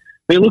Kennard,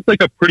 they look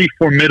like a pretty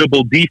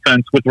formidable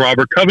defense with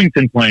Robert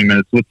Covington playing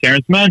minutes, with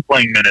Terrence Mann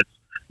playing minutes.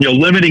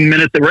 Limiting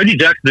minutes. Reggie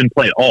Jackson didn't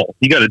play at all.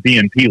 He got a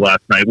DNP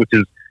last night, which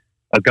is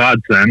a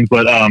godsend,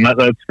 but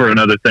that's for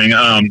another thing.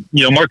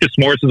 Marcus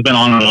Morris has been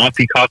on and off.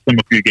 He cost them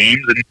a few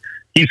games, and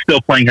he's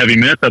still playing heavy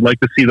minutes. I'd like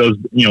to see those,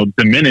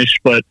 diminish.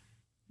 But,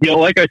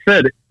 like I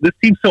said, this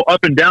team's so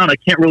up and down, I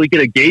can't really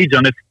get a gauge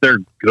on if they're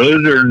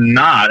good or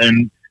not.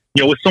 And,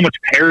 with so much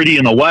parity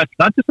in the West,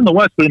 not just in the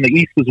West, but in the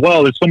East as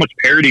well, there's so much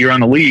parity around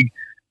the league.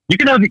 You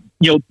can have,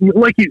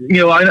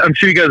 I'm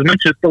sure you guys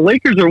mentioned the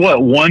Lakers are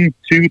 1,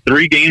 2,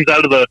 3 games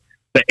out of the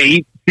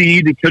 8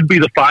 seed. It could be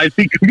the 5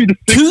 seed. It could be the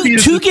 6 seed.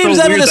 Two games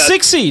out of the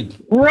 6 seed.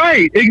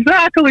 Right.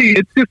 Exactly.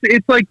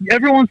 It's like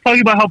everyone's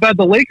talking about how bad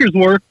the Lakers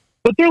were,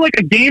 but they're like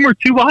a game or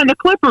two behind the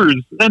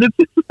Clippers. And it's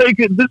just like,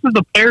 this is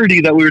the parity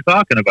that we were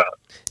talking about.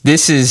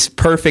 This is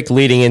perfect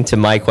leading into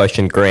my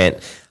question, Grant.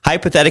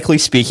 Hypothetically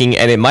speaking,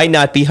 and it might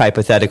not be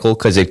hypothetical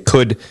because it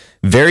could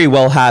very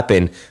well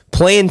happen,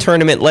 play-in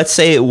tournament, let's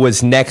say it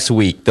was next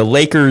week. The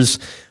Lakers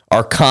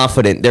are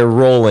confident. They're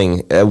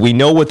rolling. We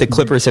know what the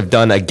Clippers have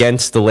done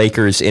against the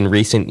Lakers in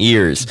recent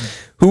years.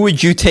 Who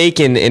would you take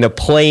in a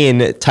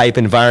play-in type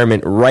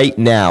environment right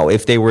now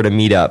if they were to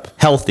meet up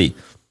healthy?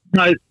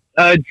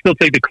 I'd still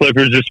take the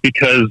Clippers just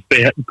because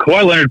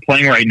Kawhi Leonard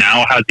playing right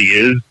now as he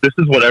is. This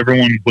is what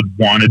everyone would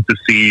wanted to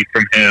see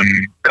from him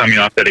coming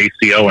off that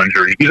ACL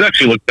injury. He's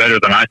actually looked better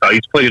than I thought.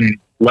 He's played in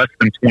less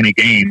than 20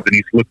 games, and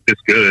he's looked this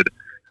good.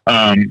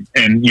 And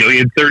he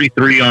had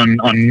 33 on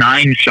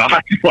 9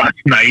 shots last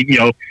night.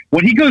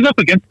 When he goes up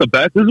against the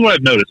best, this is what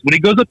I've noticed. When he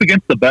goes up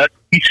against the best,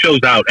 he shows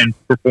out and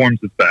performs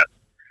his best.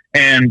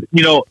 And,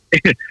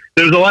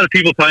 there's a lot of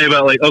people talking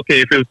about, like,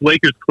 okay, if it was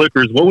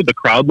Lakers-Clippers, what would the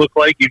crowd look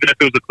like, even if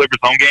it was a Clippers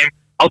home game?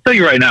 I'll tell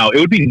you right now, it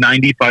would be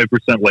 95%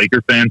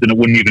 Laker fans, and it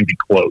wouldn't even be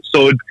close.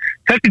 So it would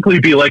technically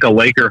be like a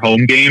Laker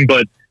home game,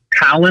 but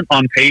talent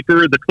on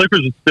paper, the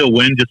Clippers would still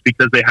win just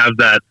because they have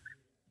that.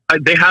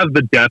 They have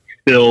the depth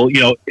still.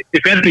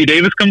 If Anthony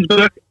Davis comes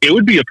back, it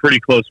would be a pretty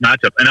close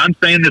matchup. And I'm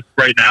saying this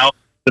right now,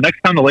 the next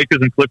time the Lakers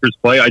and Clippers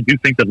play, I do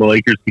think that the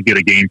Lakers could get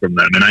a game from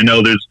them. And I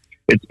know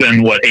it's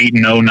been 8-0,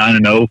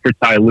 9-0 for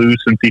Ty Lue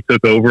since he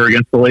took over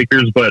against the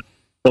Lakers, but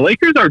the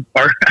Lakers are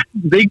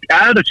they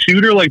add a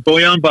shooter like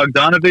Bojan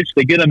Bogdanovic,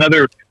 they get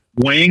another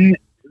wing.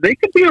 They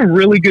could be a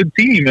really good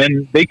team,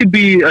 and they could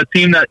be a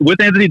team that,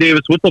 with Anthony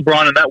Davis, with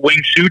LeBron, and that wing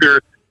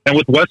shooter, and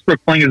with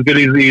Westbrook playing as good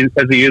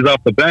as he is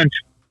off the bench,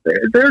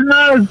 they're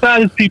not as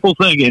bad as people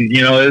thinking.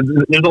 There's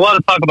a lot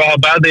of talk about how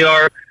bad they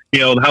are,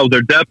 how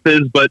their depth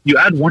is, but you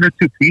add one or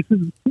two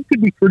pieces, it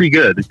could be pretty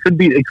good. It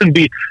could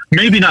be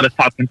maybe not a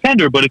top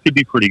contender, but it could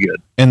be pretty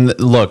good. And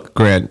look,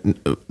 Grant,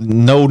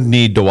 no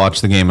need to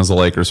watch the game as a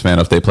Lakers fan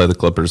if they play the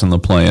Clippers in the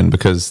play-in,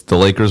 because the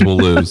Lakers will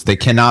lose. They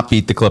cannot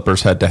beat the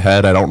Clippers head to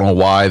head. I don't know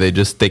why. They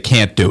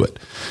can't do it.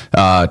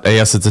 I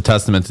guess it's a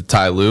testament to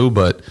Ty Lue,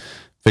 but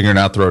figuring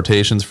out the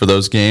rotations for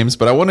those games.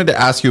 But I wanted to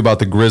ask you about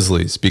the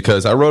Grizzlies,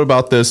 because I wrote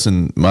about this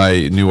in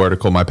my new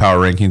article, my power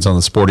rankings on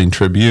the Sporting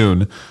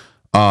Tribune.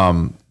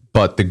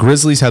 But the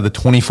Grizzlies had the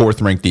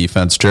 24th ranked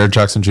defense. Jared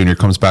Jackson Jr.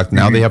 comes back.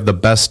 Now they have the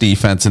best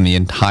defense in the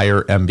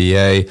entire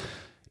NBA.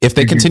 If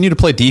they continue to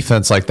play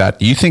defense like that,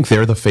 do you think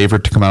they're the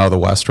favorite to come out of the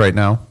West right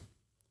now?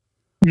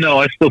 No,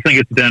 I still think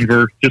it's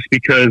Denver, just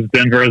because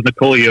Denver has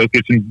Nikola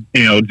Jokic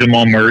and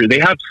Jamal Murray. They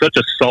have such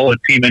a solid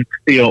team, and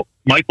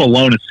Mike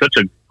Malone is such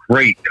a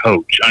great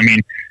coach. I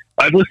mean,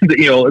 I've listened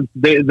to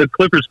the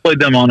Clippers played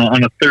them on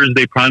a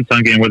Thursday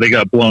primetime game where they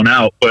got blown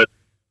out, but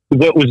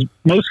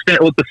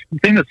the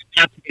thing that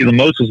stands to me the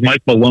most was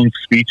Mike Malone's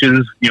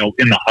speeches, in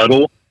the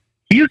huddle.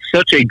 He is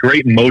such a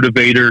great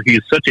motivator. He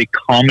is such a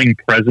calming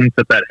presence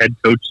at that head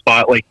coach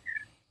spot. Like,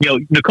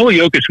 Nikola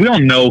Jokic, we all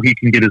know he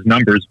can get his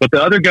numbers, but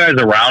the other guys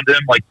around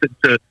him, like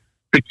to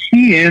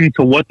key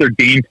into what their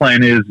game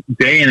plan is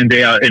day in and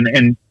day out.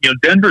 And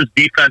Denver's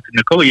defense and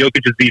Nikola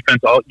Jokic's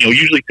defense,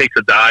 usually takes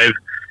a dive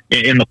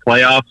in the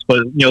playoffs,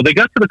 but they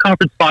got to the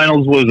conference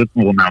finals.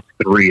 Now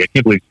 3? I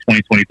can't believe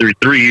 2023,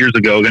 3 years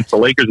ago against the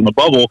Lakers in the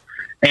bubble,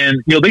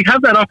 and they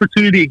have that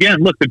opportunity again.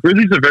 Look, the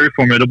Grizzlies are very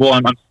formidable.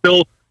 I'm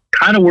still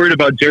kind of worried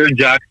about Jaren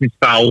Jackson's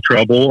foul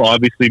trouble,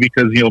 obviously,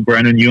 because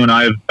Brandon, you and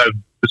I have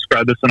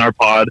described this in our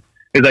pod,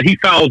 is that he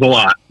fouls a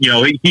lot.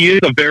 He is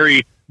a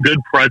very good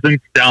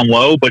presence down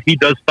low, but he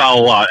does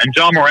foul a lot. And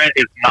John Morant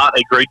is not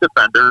a great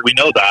defender. We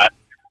know that.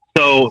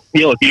 So,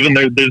 look,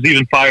 there's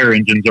even fire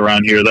engines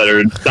around here that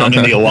are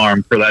sounding the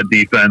alarm for that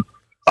defense.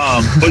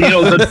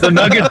 But, the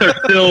Nuggets are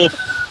still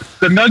 –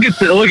 the Nuggets,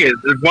 look at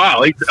 –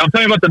 wow. I'm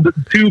talking about the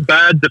two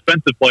bad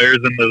defensive players,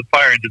 and the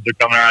fire engines are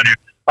coming around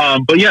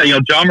here.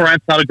 John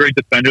Morant's not a great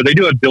defender. They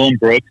do have Dylan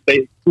Brooks.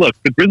 The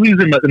Grizzlies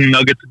and the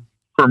Nuggets,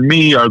 for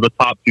me, are the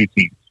top two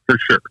teams, for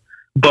sure.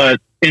 But,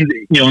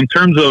 in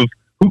terms of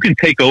who can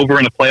take over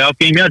in a playoff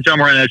game, John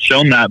Morant has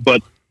shown that,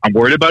 but I'm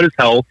worried about his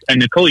health, and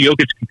Nikola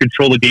Jokic can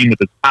control the game with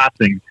his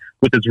passing,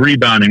 with his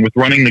rebounding, with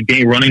running the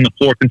game, running the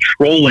floor,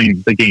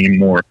 controlling the game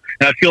more.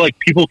 And I feel like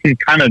people can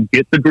kind of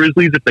get the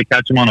Grizzlies if they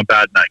catch them on a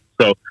bad night.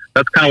 So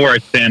that's kind of where I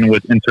stand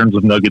in terms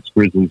of Nuggets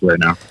Grizzlies right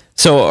now.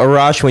 So,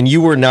 Arash, when you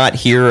were not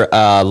here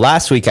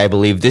last week, I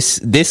believe,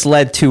 this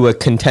led to a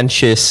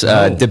contentious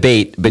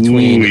debate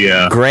between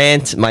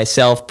Grant,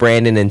 myself,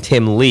 Brandon, and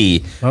Tim Lee,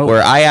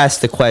 where I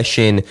asked the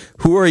question,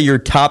 who are your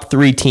top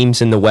 3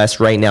 teams in the West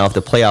right now if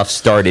the playoffs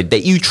started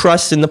that you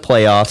trust in the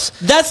playoffs?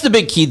 That's the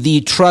big key,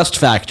 the trust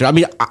factor. I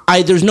mean,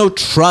 there's no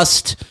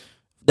trust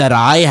that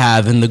I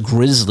have in the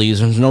Grizzlies.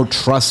 There's no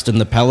trust in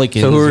the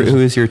Pelicans. So who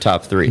is your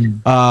top 3?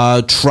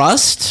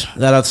 Trust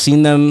that I've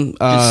seen them.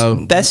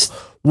 Best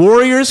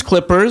Warriors,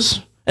 Clippers.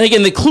 And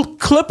again, the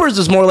Clippers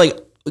is more like,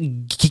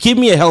 give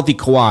me a healthy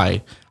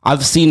Kawhi.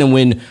 I've seen him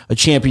win a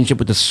championship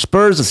with the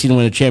Spurs. I've seen him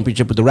win a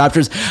championship with the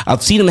Raptors.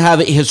 I've seen him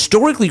have a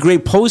historically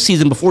great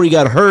postseason before he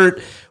got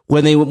hurt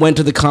when they went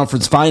to the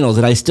conference finals.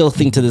 And I still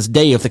think to this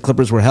day, if the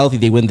Clippers were healthy,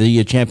 they win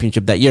the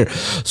championship that year.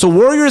 So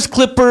Warriors,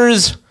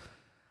 Clippers,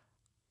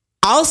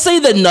 I'll say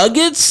the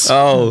Nuggets.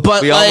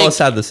 But we almost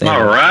had the same.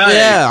 All right.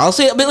 Yeah, I'll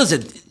say,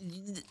 listen,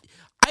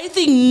 I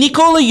think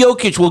Nikola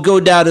Jokic will go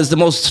down as the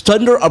most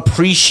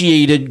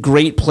underappreciated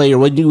great player.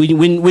 When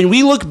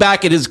we look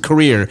back at his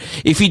career,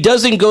 if he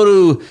doesn't go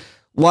to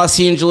Los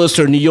Angeles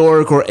or New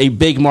York or a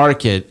big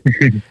market,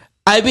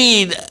 I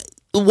mean,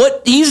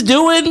 what he's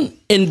doing,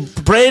 and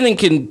Brandon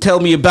can tell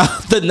me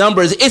about the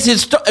numbers.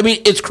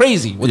 It's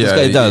crazy what this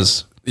guy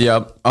does.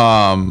 Yep.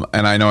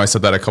 And I know I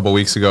said that a couple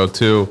weeks ago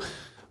too.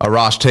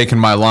 Arash taking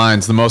my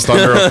lines. The most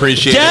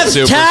underappreciated death,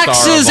 superstar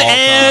taxes, of all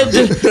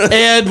time.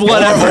 and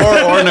whatever.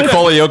 or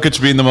Nikola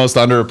Jokic being the most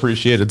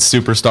underappreciated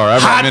superstar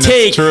ever. Hot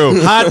take. It's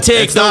true. Hot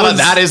take. It's not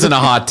that isn't a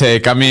hot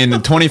take. I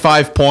mean,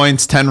 25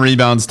 points, 10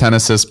 rebounds, 10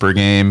 assists per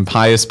game,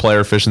 highest player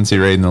efficiency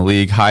rate in the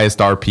league, highest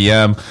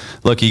RPM.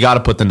 Look, you got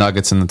to put the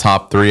Nuggets in the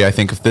top 3. I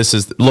think if this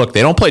is, look,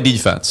 they don't play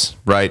defense,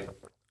 right?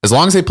 As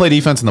long as they play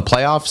defense in the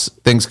playoffs,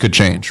 things could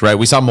change, right?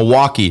 We saw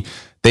Milwaukee.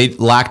 They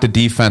lacked a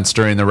defense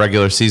during the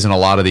regular season a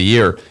lot of the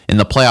year. In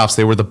the playoffs,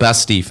 they were the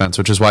best defense,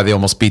 which is why they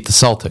almost beat the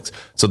Celtics.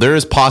 So there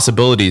is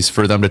possibilities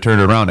for them to turn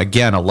it around.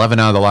 Again, 11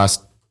 out of the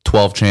last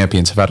 12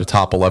 champions have had a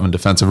top 11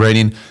 defensive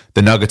rating.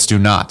 The Nuggets do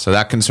not. So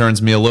that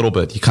concerns me a little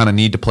bit. You kind of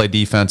need to play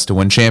defense to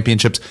win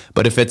championships.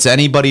 But if it's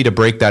anybody to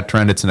break that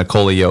trend, it's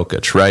Nikola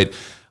Jokic, right?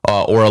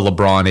 Or a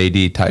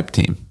LeBron AD type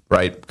team,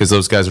 right? Because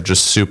those guys are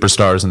just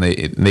superstars and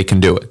they can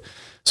do it.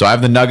 So I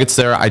have the Nuggets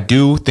there. I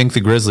do think the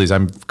Grizzlies,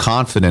 I'm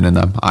confident in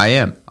them. I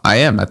am.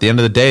 At the end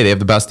of the day, they have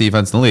the best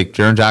defense in the league.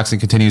 Jaren Jackson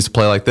continues to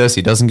play like this.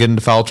 He doesn't get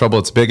into foul trouble.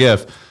 It's a big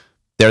if.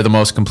 They're the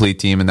most complete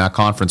team in that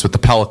conference with the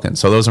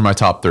Pelicans. So those are my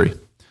top 3.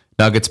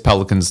 Nuggets,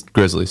 Pelicans,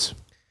 Grizzlies.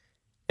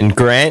 And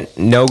Grant,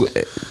 no,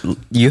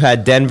 you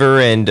had Denver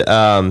and,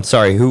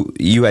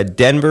 you had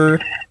Denver.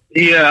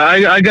 Yeah,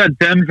 I got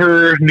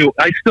Denver.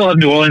 I still have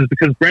New Orleans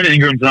because Brandon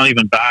Ingram's not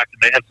even back,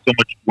 and they have so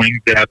much wing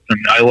depth. And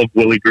I love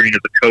Willie Green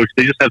as a coach.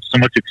 They just have so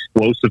much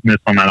explosiveness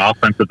on that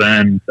offensive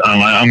end.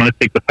 I'm going to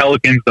take the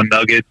Pelicans, the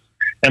Nuggets,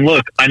 and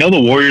look, I know the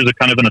Warriors are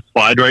kind of in a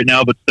slide right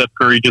now, but Steph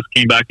Curry just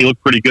came back. He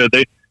looked pretty good.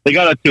 They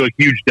got up to a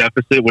huge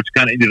deficit, which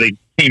kind of they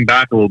came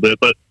back a little bit,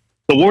 but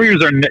the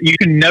Warriors are. You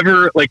can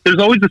never there's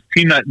always this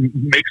team that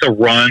makes a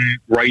run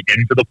right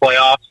into the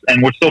playoffs,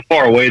 and we're so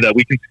far away that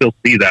we can still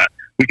see that.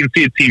 We can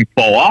see a team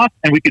fall off,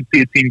 and we can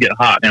see a team get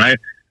hot. And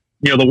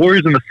the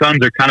Warriors and the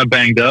Suns are kind of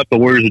banged up. The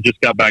Warriors have just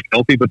got back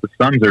healthy, but the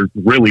Suns are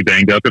really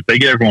banged up. If they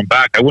get everyone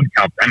back, I wouldn't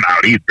count them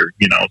out either.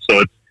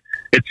 So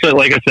it's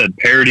like I said,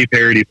 parity.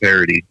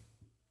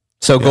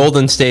 So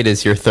Golden State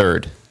is your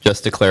third,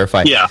 just to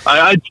clarify. Yeah,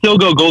 I'd still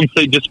go Golden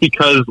State just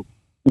because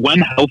when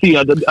healthy,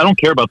 I don't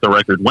care about the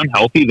record. When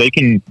healthy, they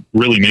can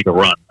really make a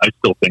run. I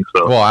still think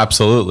so. Well,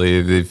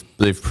 absolutely.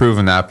 They've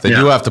proven that. They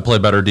do have to play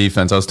better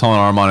defense. I was telling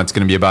Armand it's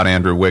going to be about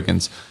Andrew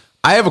Wiggins.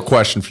 I have a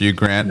question for you,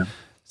 Grant. Yeah.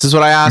 This is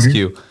what I ask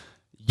you.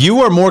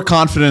 You are more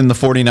confident in the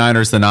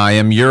 49ers than I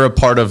am. You're a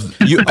part of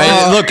you.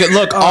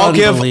 Look, I'll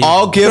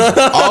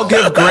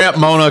give Grant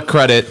Mona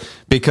credit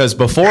because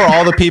before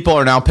all the people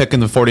are now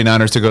picking the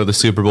 49ers to go to the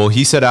Super Bowl,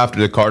 he said after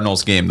the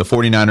Cardinals game, the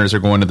 49ers are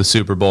going to the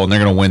Super Bowl and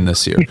they're going to win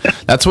this year.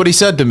 That's what he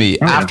said to me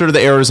after the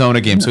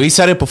Arizona game. So he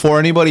said it before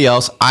anybody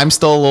else. I'm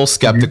still a little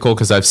skeptical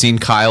because I've seen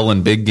Kyle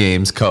in big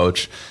games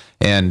coach.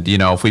 And,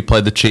 if we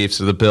played the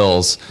Chiefs or the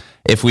Bills,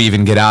 if we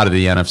even get out of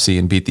the NFC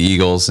and beat the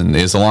Eagles, and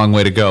there's a long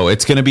way to go,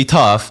 it's going to be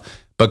tough.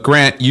 But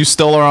Grant, you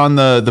still are on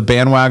the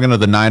bandwagon of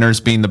the Niners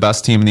being the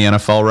best team in the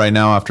NFL right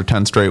now after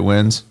 10 straight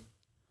wins?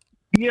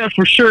 Yeah,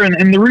 for sure.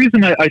 And the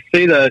reason I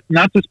say that,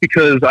 not just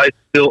because I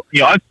still,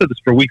 I've said this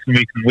for weeks and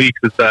weeks and weeks,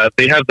 is that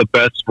they have the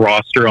best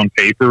roster on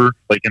paper,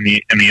 like in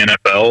the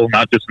NFL,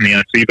 not just in the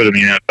NFC, but in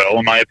the NFL,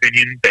 in my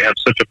opinion. They have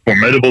such a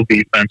formidable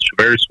defense.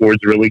 Tavares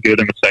Ward's really good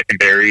in the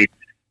secondary.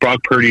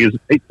 Brock Purdy is,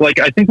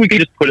 I think we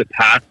could just put it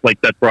past,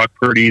 that Brock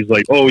Purdy's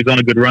he's on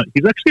a good run.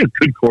 He's actually a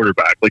good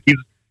quarterback. He's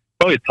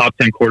probably a top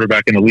 10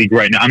 quarterback in the league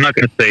right now. I'm not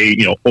going to say,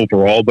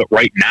 overall, but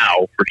right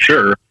now, for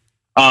sure.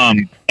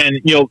 And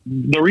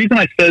the reason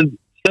I said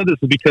this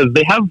is because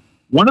they have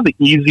one of the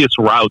easiest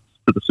routes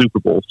to the Super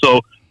Bowl.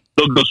 So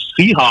they'll go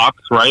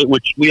Seahawks, right?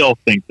 Which we all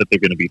think that they're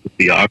going to beat the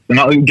Seahawks. And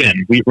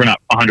again, we're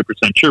not 100%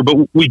 sure, but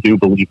we do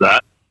believe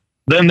that.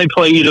 Then they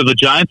play either the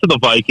Giants or the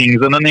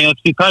Vikings, and then the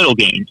NFC title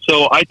game.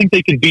 So I think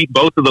they can beat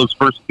both of those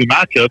first two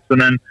matchups.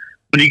 And then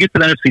when you get to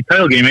the NFC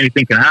title game,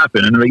 anything can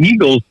happen. And the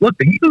Eagles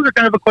are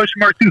kind of a question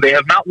mark too. They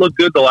have not looked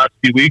good the last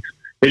few weeks.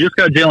 They just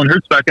got Jalen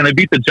Hurts back, and they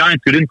beat the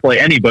Giants, who didn't play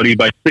anybody,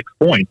 by 6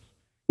 points.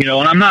 And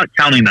I'm not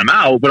counting them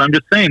out, but I'm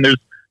just saying there's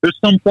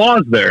some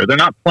flaws there. They're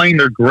not playing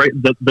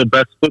the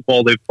best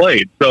football they've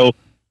played. So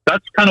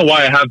that's kind of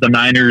why I have the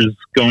Niners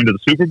going to the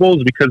Super Bowl,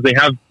 is because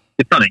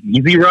it's not an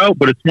easy route,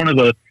 but it's one of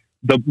the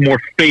more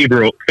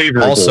favorable.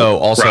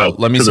 Also,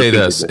 let me say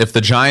this: if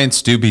the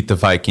Giants do beat the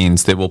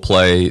Vikings, they will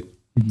play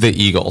the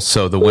Eagles.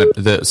 So they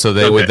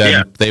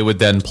would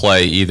then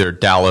play either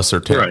Dallas or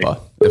Tampa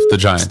if the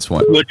Giants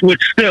win. Which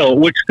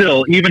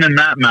still, even in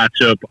that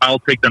matchup, I'll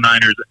take the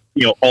Niners.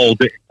 All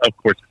day. Of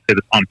course, I say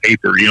this on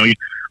paper.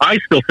 I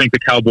still think the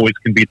Cowboys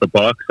can beat the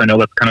Bucks. I know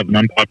that's kind of an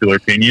unpopular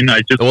opinion.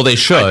 They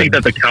should. I think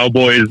that the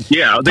Cowboys,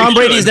 Tom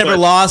Brady's never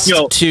lost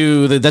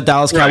to the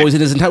Dallas Cowboys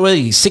in his entire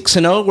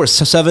 6-0 or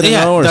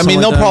 7-0. I mean,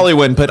 they'll probably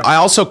win, but I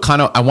also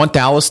I want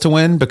Dallas to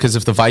win, because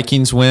if the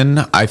Vikings win,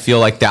 I feel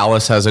like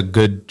Dallas has a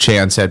good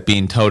chance at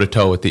being toe to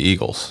toe with the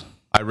Eagles.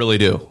 I really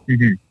do.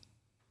 Mm-hmm.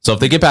 So if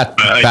they get past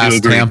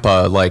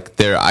Tampa,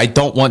 I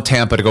don't want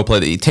Tampa to go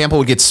play Tampa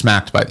would get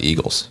smacked by the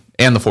Eagles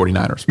and the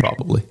 49ers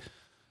probably.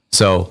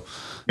 So.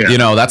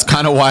 Yeah. That's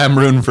kind of why I'm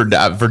rooting for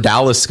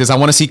Dallas, because I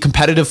want to see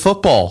competitive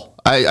football.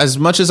 As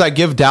much as I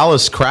give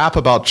Dallas crap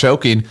about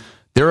choking,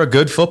 they're a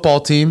good football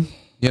team.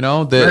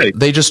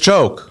 They just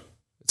choke.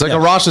 It's like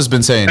Arash has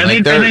been saying.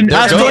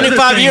 Last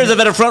 25 years, I've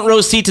had a front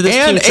row seat to this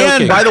team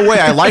choking. And by the way,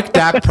 I like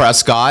Dak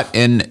Prescott,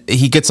 and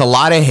he gets a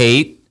lot of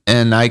hate,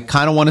 and I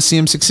kind of want to see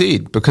him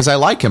succeed because I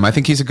like him. I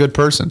think he's a good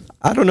person.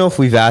 I don't know if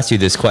we've asked you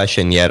this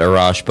question yet,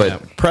 Arash,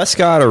 but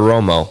Prescott or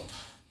Romo?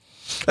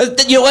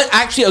 You know what?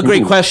 Actually, a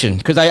great question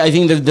because I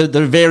think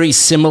they're very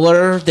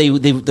similar.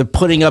 They're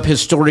putting up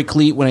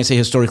historically. When I say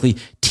historically,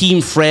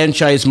 team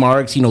franchise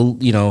marks.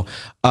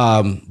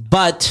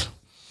 But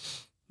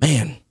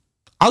man,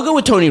 I'll go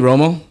with Tony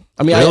Romo.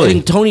 I mean, really? I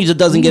think Tony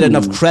doesn't get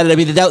enough credit. I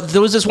mean,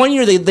 there was this one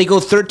year they go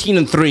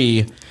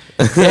 13-3.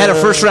 They had a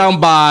first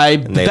round bye,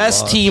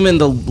 best team in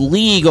the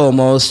league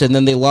almost, and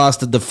then they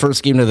lost the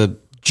first game to the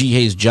G.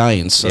 Hayes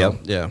Giants. So,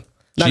 yeah,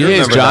 G.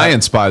 Hayes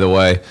Giants, by the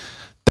way.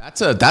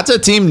 That's a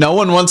team no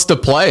one wants to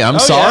play. I'm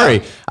sorry.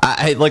 Yeah.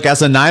 I like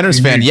as a Niners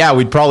fan,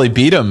 we'd probably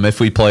beat them if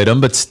we played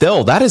them, but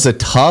still, that is a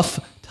tough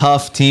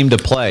team to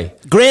play.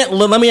 Grant,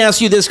 let me ask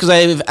you this because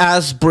I've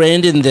asked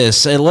Brandon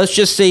this. Let's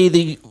just say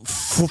the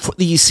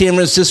San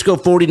Francisco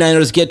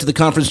 49ers get to the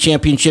conference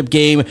championship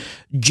game.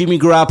 Jimmy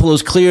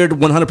Garoppolo's cleared,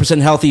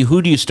 100% healthy.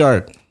 Who do you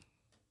start?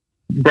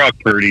 Brock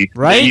Purdy.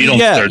 Right? You don't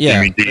start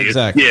Jimmy G.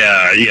 Exactly.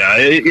 Yeah.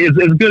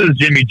 As good as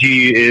Jimmy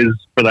G is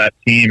for that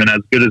team and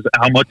as good as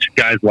how much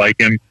guys like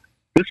him,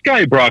 this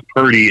guy, Brock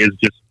Purdy, is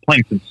just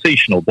playing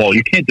sensational ball.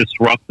 You can't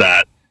disrupt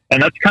that.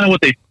 And that's kind of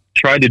what they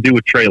tried to do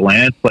with Trey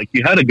Lance. Like,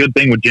 you had a good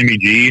thing with Jimmy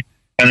G,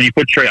 and then you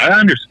put Trey. I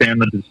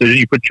understand the decision.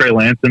 You put Trey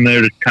Lance in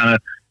there to kind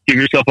of give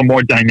yourself a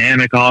more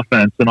dynamic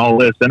offense and all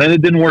this, and then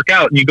it didn't work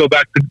out, and you go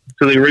back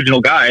to the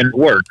original guy, and it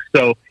worked.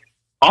 So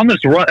on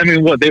this run, I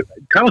mean,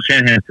 Kyle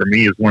Shanahan for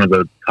me is one of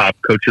the top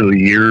coach of the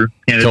year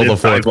candidates. Till the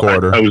fourth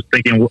quarter. I was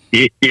thinking, well,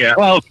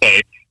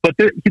 okay. But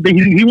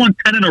he won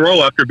 10 in a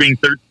row after being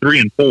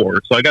 3-4,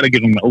 so I got to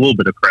give him a little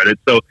bit of credit.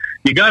 So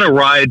you got to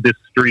ride this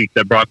streak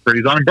that Brock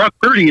Purdy's on. And Brock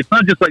Purdy, it's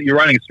not just like you're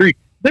riding a streak.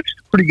 He's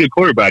a pretty good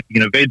quarterback. He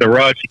can evade the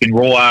rush. He can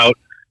roll out.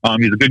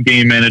 He's a good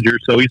game manager,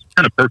 so he's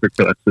kind of perfect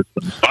for that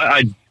system. So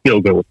I'd still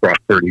go with Brock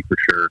Purdy for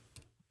sure.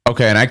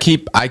 Okay, and I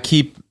keep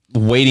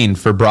waiting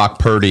for Brock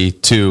Purdy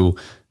to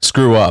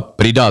screw up,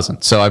 but he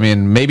doesn't. So, I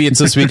mean, maybe it's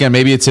this weekend.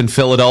 Maybe it's in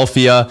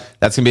Philadelphia.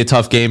 That's going to be a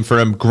tough game for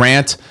him.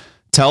 Grant,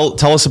 tell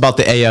us about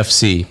the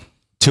AFC.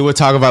 Tua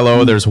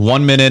Tagovailoa, there's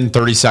 1 minute and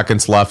 30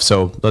 seconds left,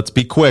 so let's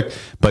be quick.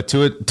 But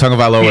Tua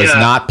Tagovailoa is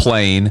not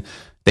playing.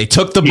 They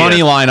took the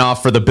money line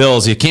off for the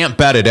Bills. You can't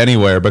bet it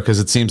anywhere because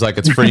it seems like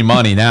it's free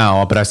money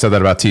now, but I said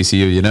that about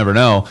TCU. You never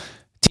know.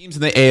 Teams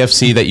in the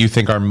AFC that you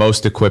think are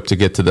most equipped to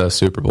get to the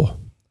Super Bowl?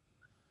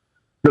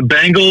 The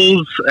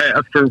Bengals,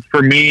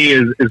 for me,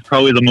 is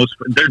probably the most.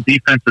 Their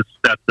defense has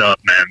stepped up,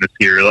 man, this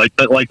year. Like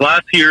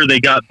last year, they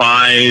got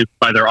by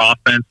their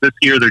offense. This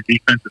year, their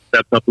defense has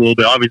stepped up a little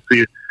bit.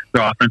 Obviously,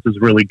 their offense is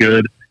really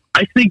good.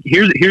 I think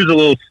here's a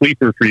little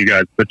sleeper for you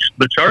guys. The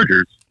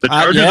Chargers. The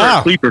Chargers are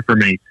a sleeper for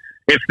me.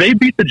 If they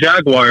beat the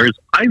Jaguars,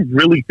 I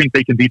really think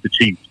they can beat the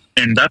Chiefs.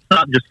 And that's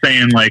not just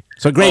saying like.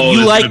 So great,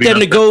 you like them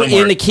to go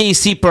into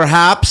KC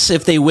perhaps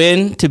if they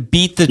win to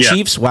beat the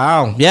Chiefs?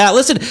 Wow, yeah.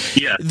 Listen,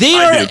 they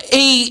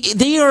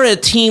are a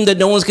team that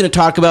no one's going to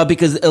talk about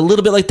because a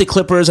little bit like the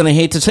Clippers, and I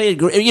hate to say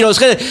it, it's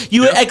kind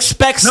of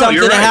expect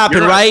something to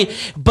happen, right?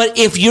 But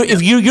if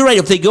you're right,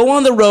 if they go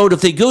on the road,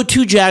 if they go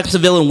to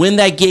Jacksonville and win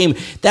that game,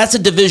 that's a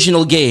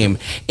divisional game,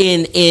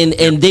 and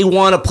they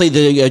want to play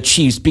the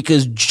Chiefs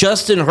because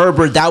Justin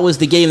Herbert, that was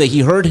the game that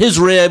he hurt his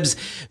ribs.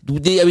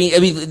 They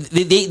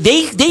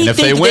if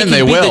they win,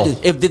 they will.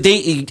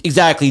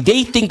 Exactly.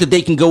 They think that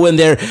they can go in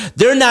there.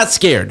 They're not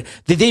scared.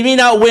 They may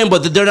not win,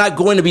 but they're not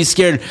going to be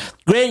scared.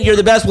 Grant, you're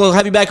the best. We'll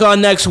have you back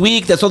on next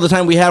week. That's all the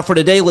time we have for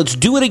today. Let's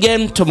do it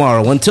again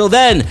tomorrow. Until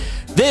then,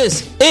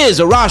 this is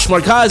Arash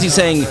Markazi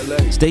saying,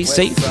 stay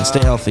safe and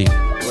stay healthy.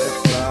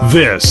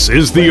 This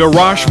is the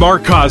Arash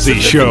Markazi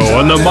Show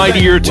on the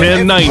Mightier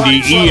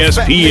 1090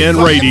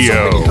 ESPN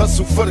Radio.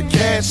 Hustle for the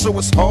cash, so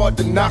it's hard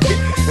to knock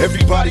it.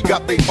 Everybody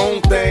got their own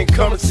thing,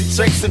 currency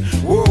chasing.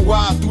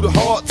 Worldwide through the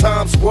hard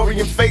times,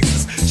 worrying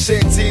faces.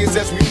 Shed tears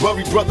as we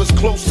bury brothers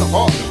close to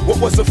heart.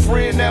 What was a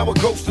friend, now a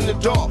ghost in the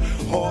dark.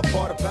 Hard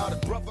part about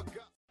it, brother.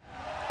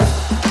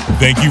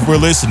 Thank you for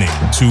listening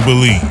to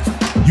Believe.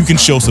 You can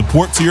show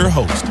support to your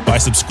host by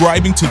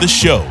subscribing to the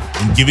show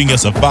and giving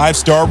us a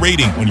 5-star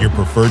rating on your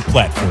preferred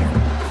platform.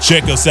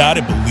 Check us out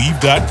at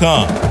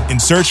Believe.com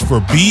and search for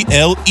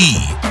BLEAV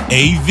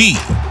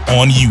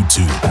on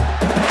YouTube.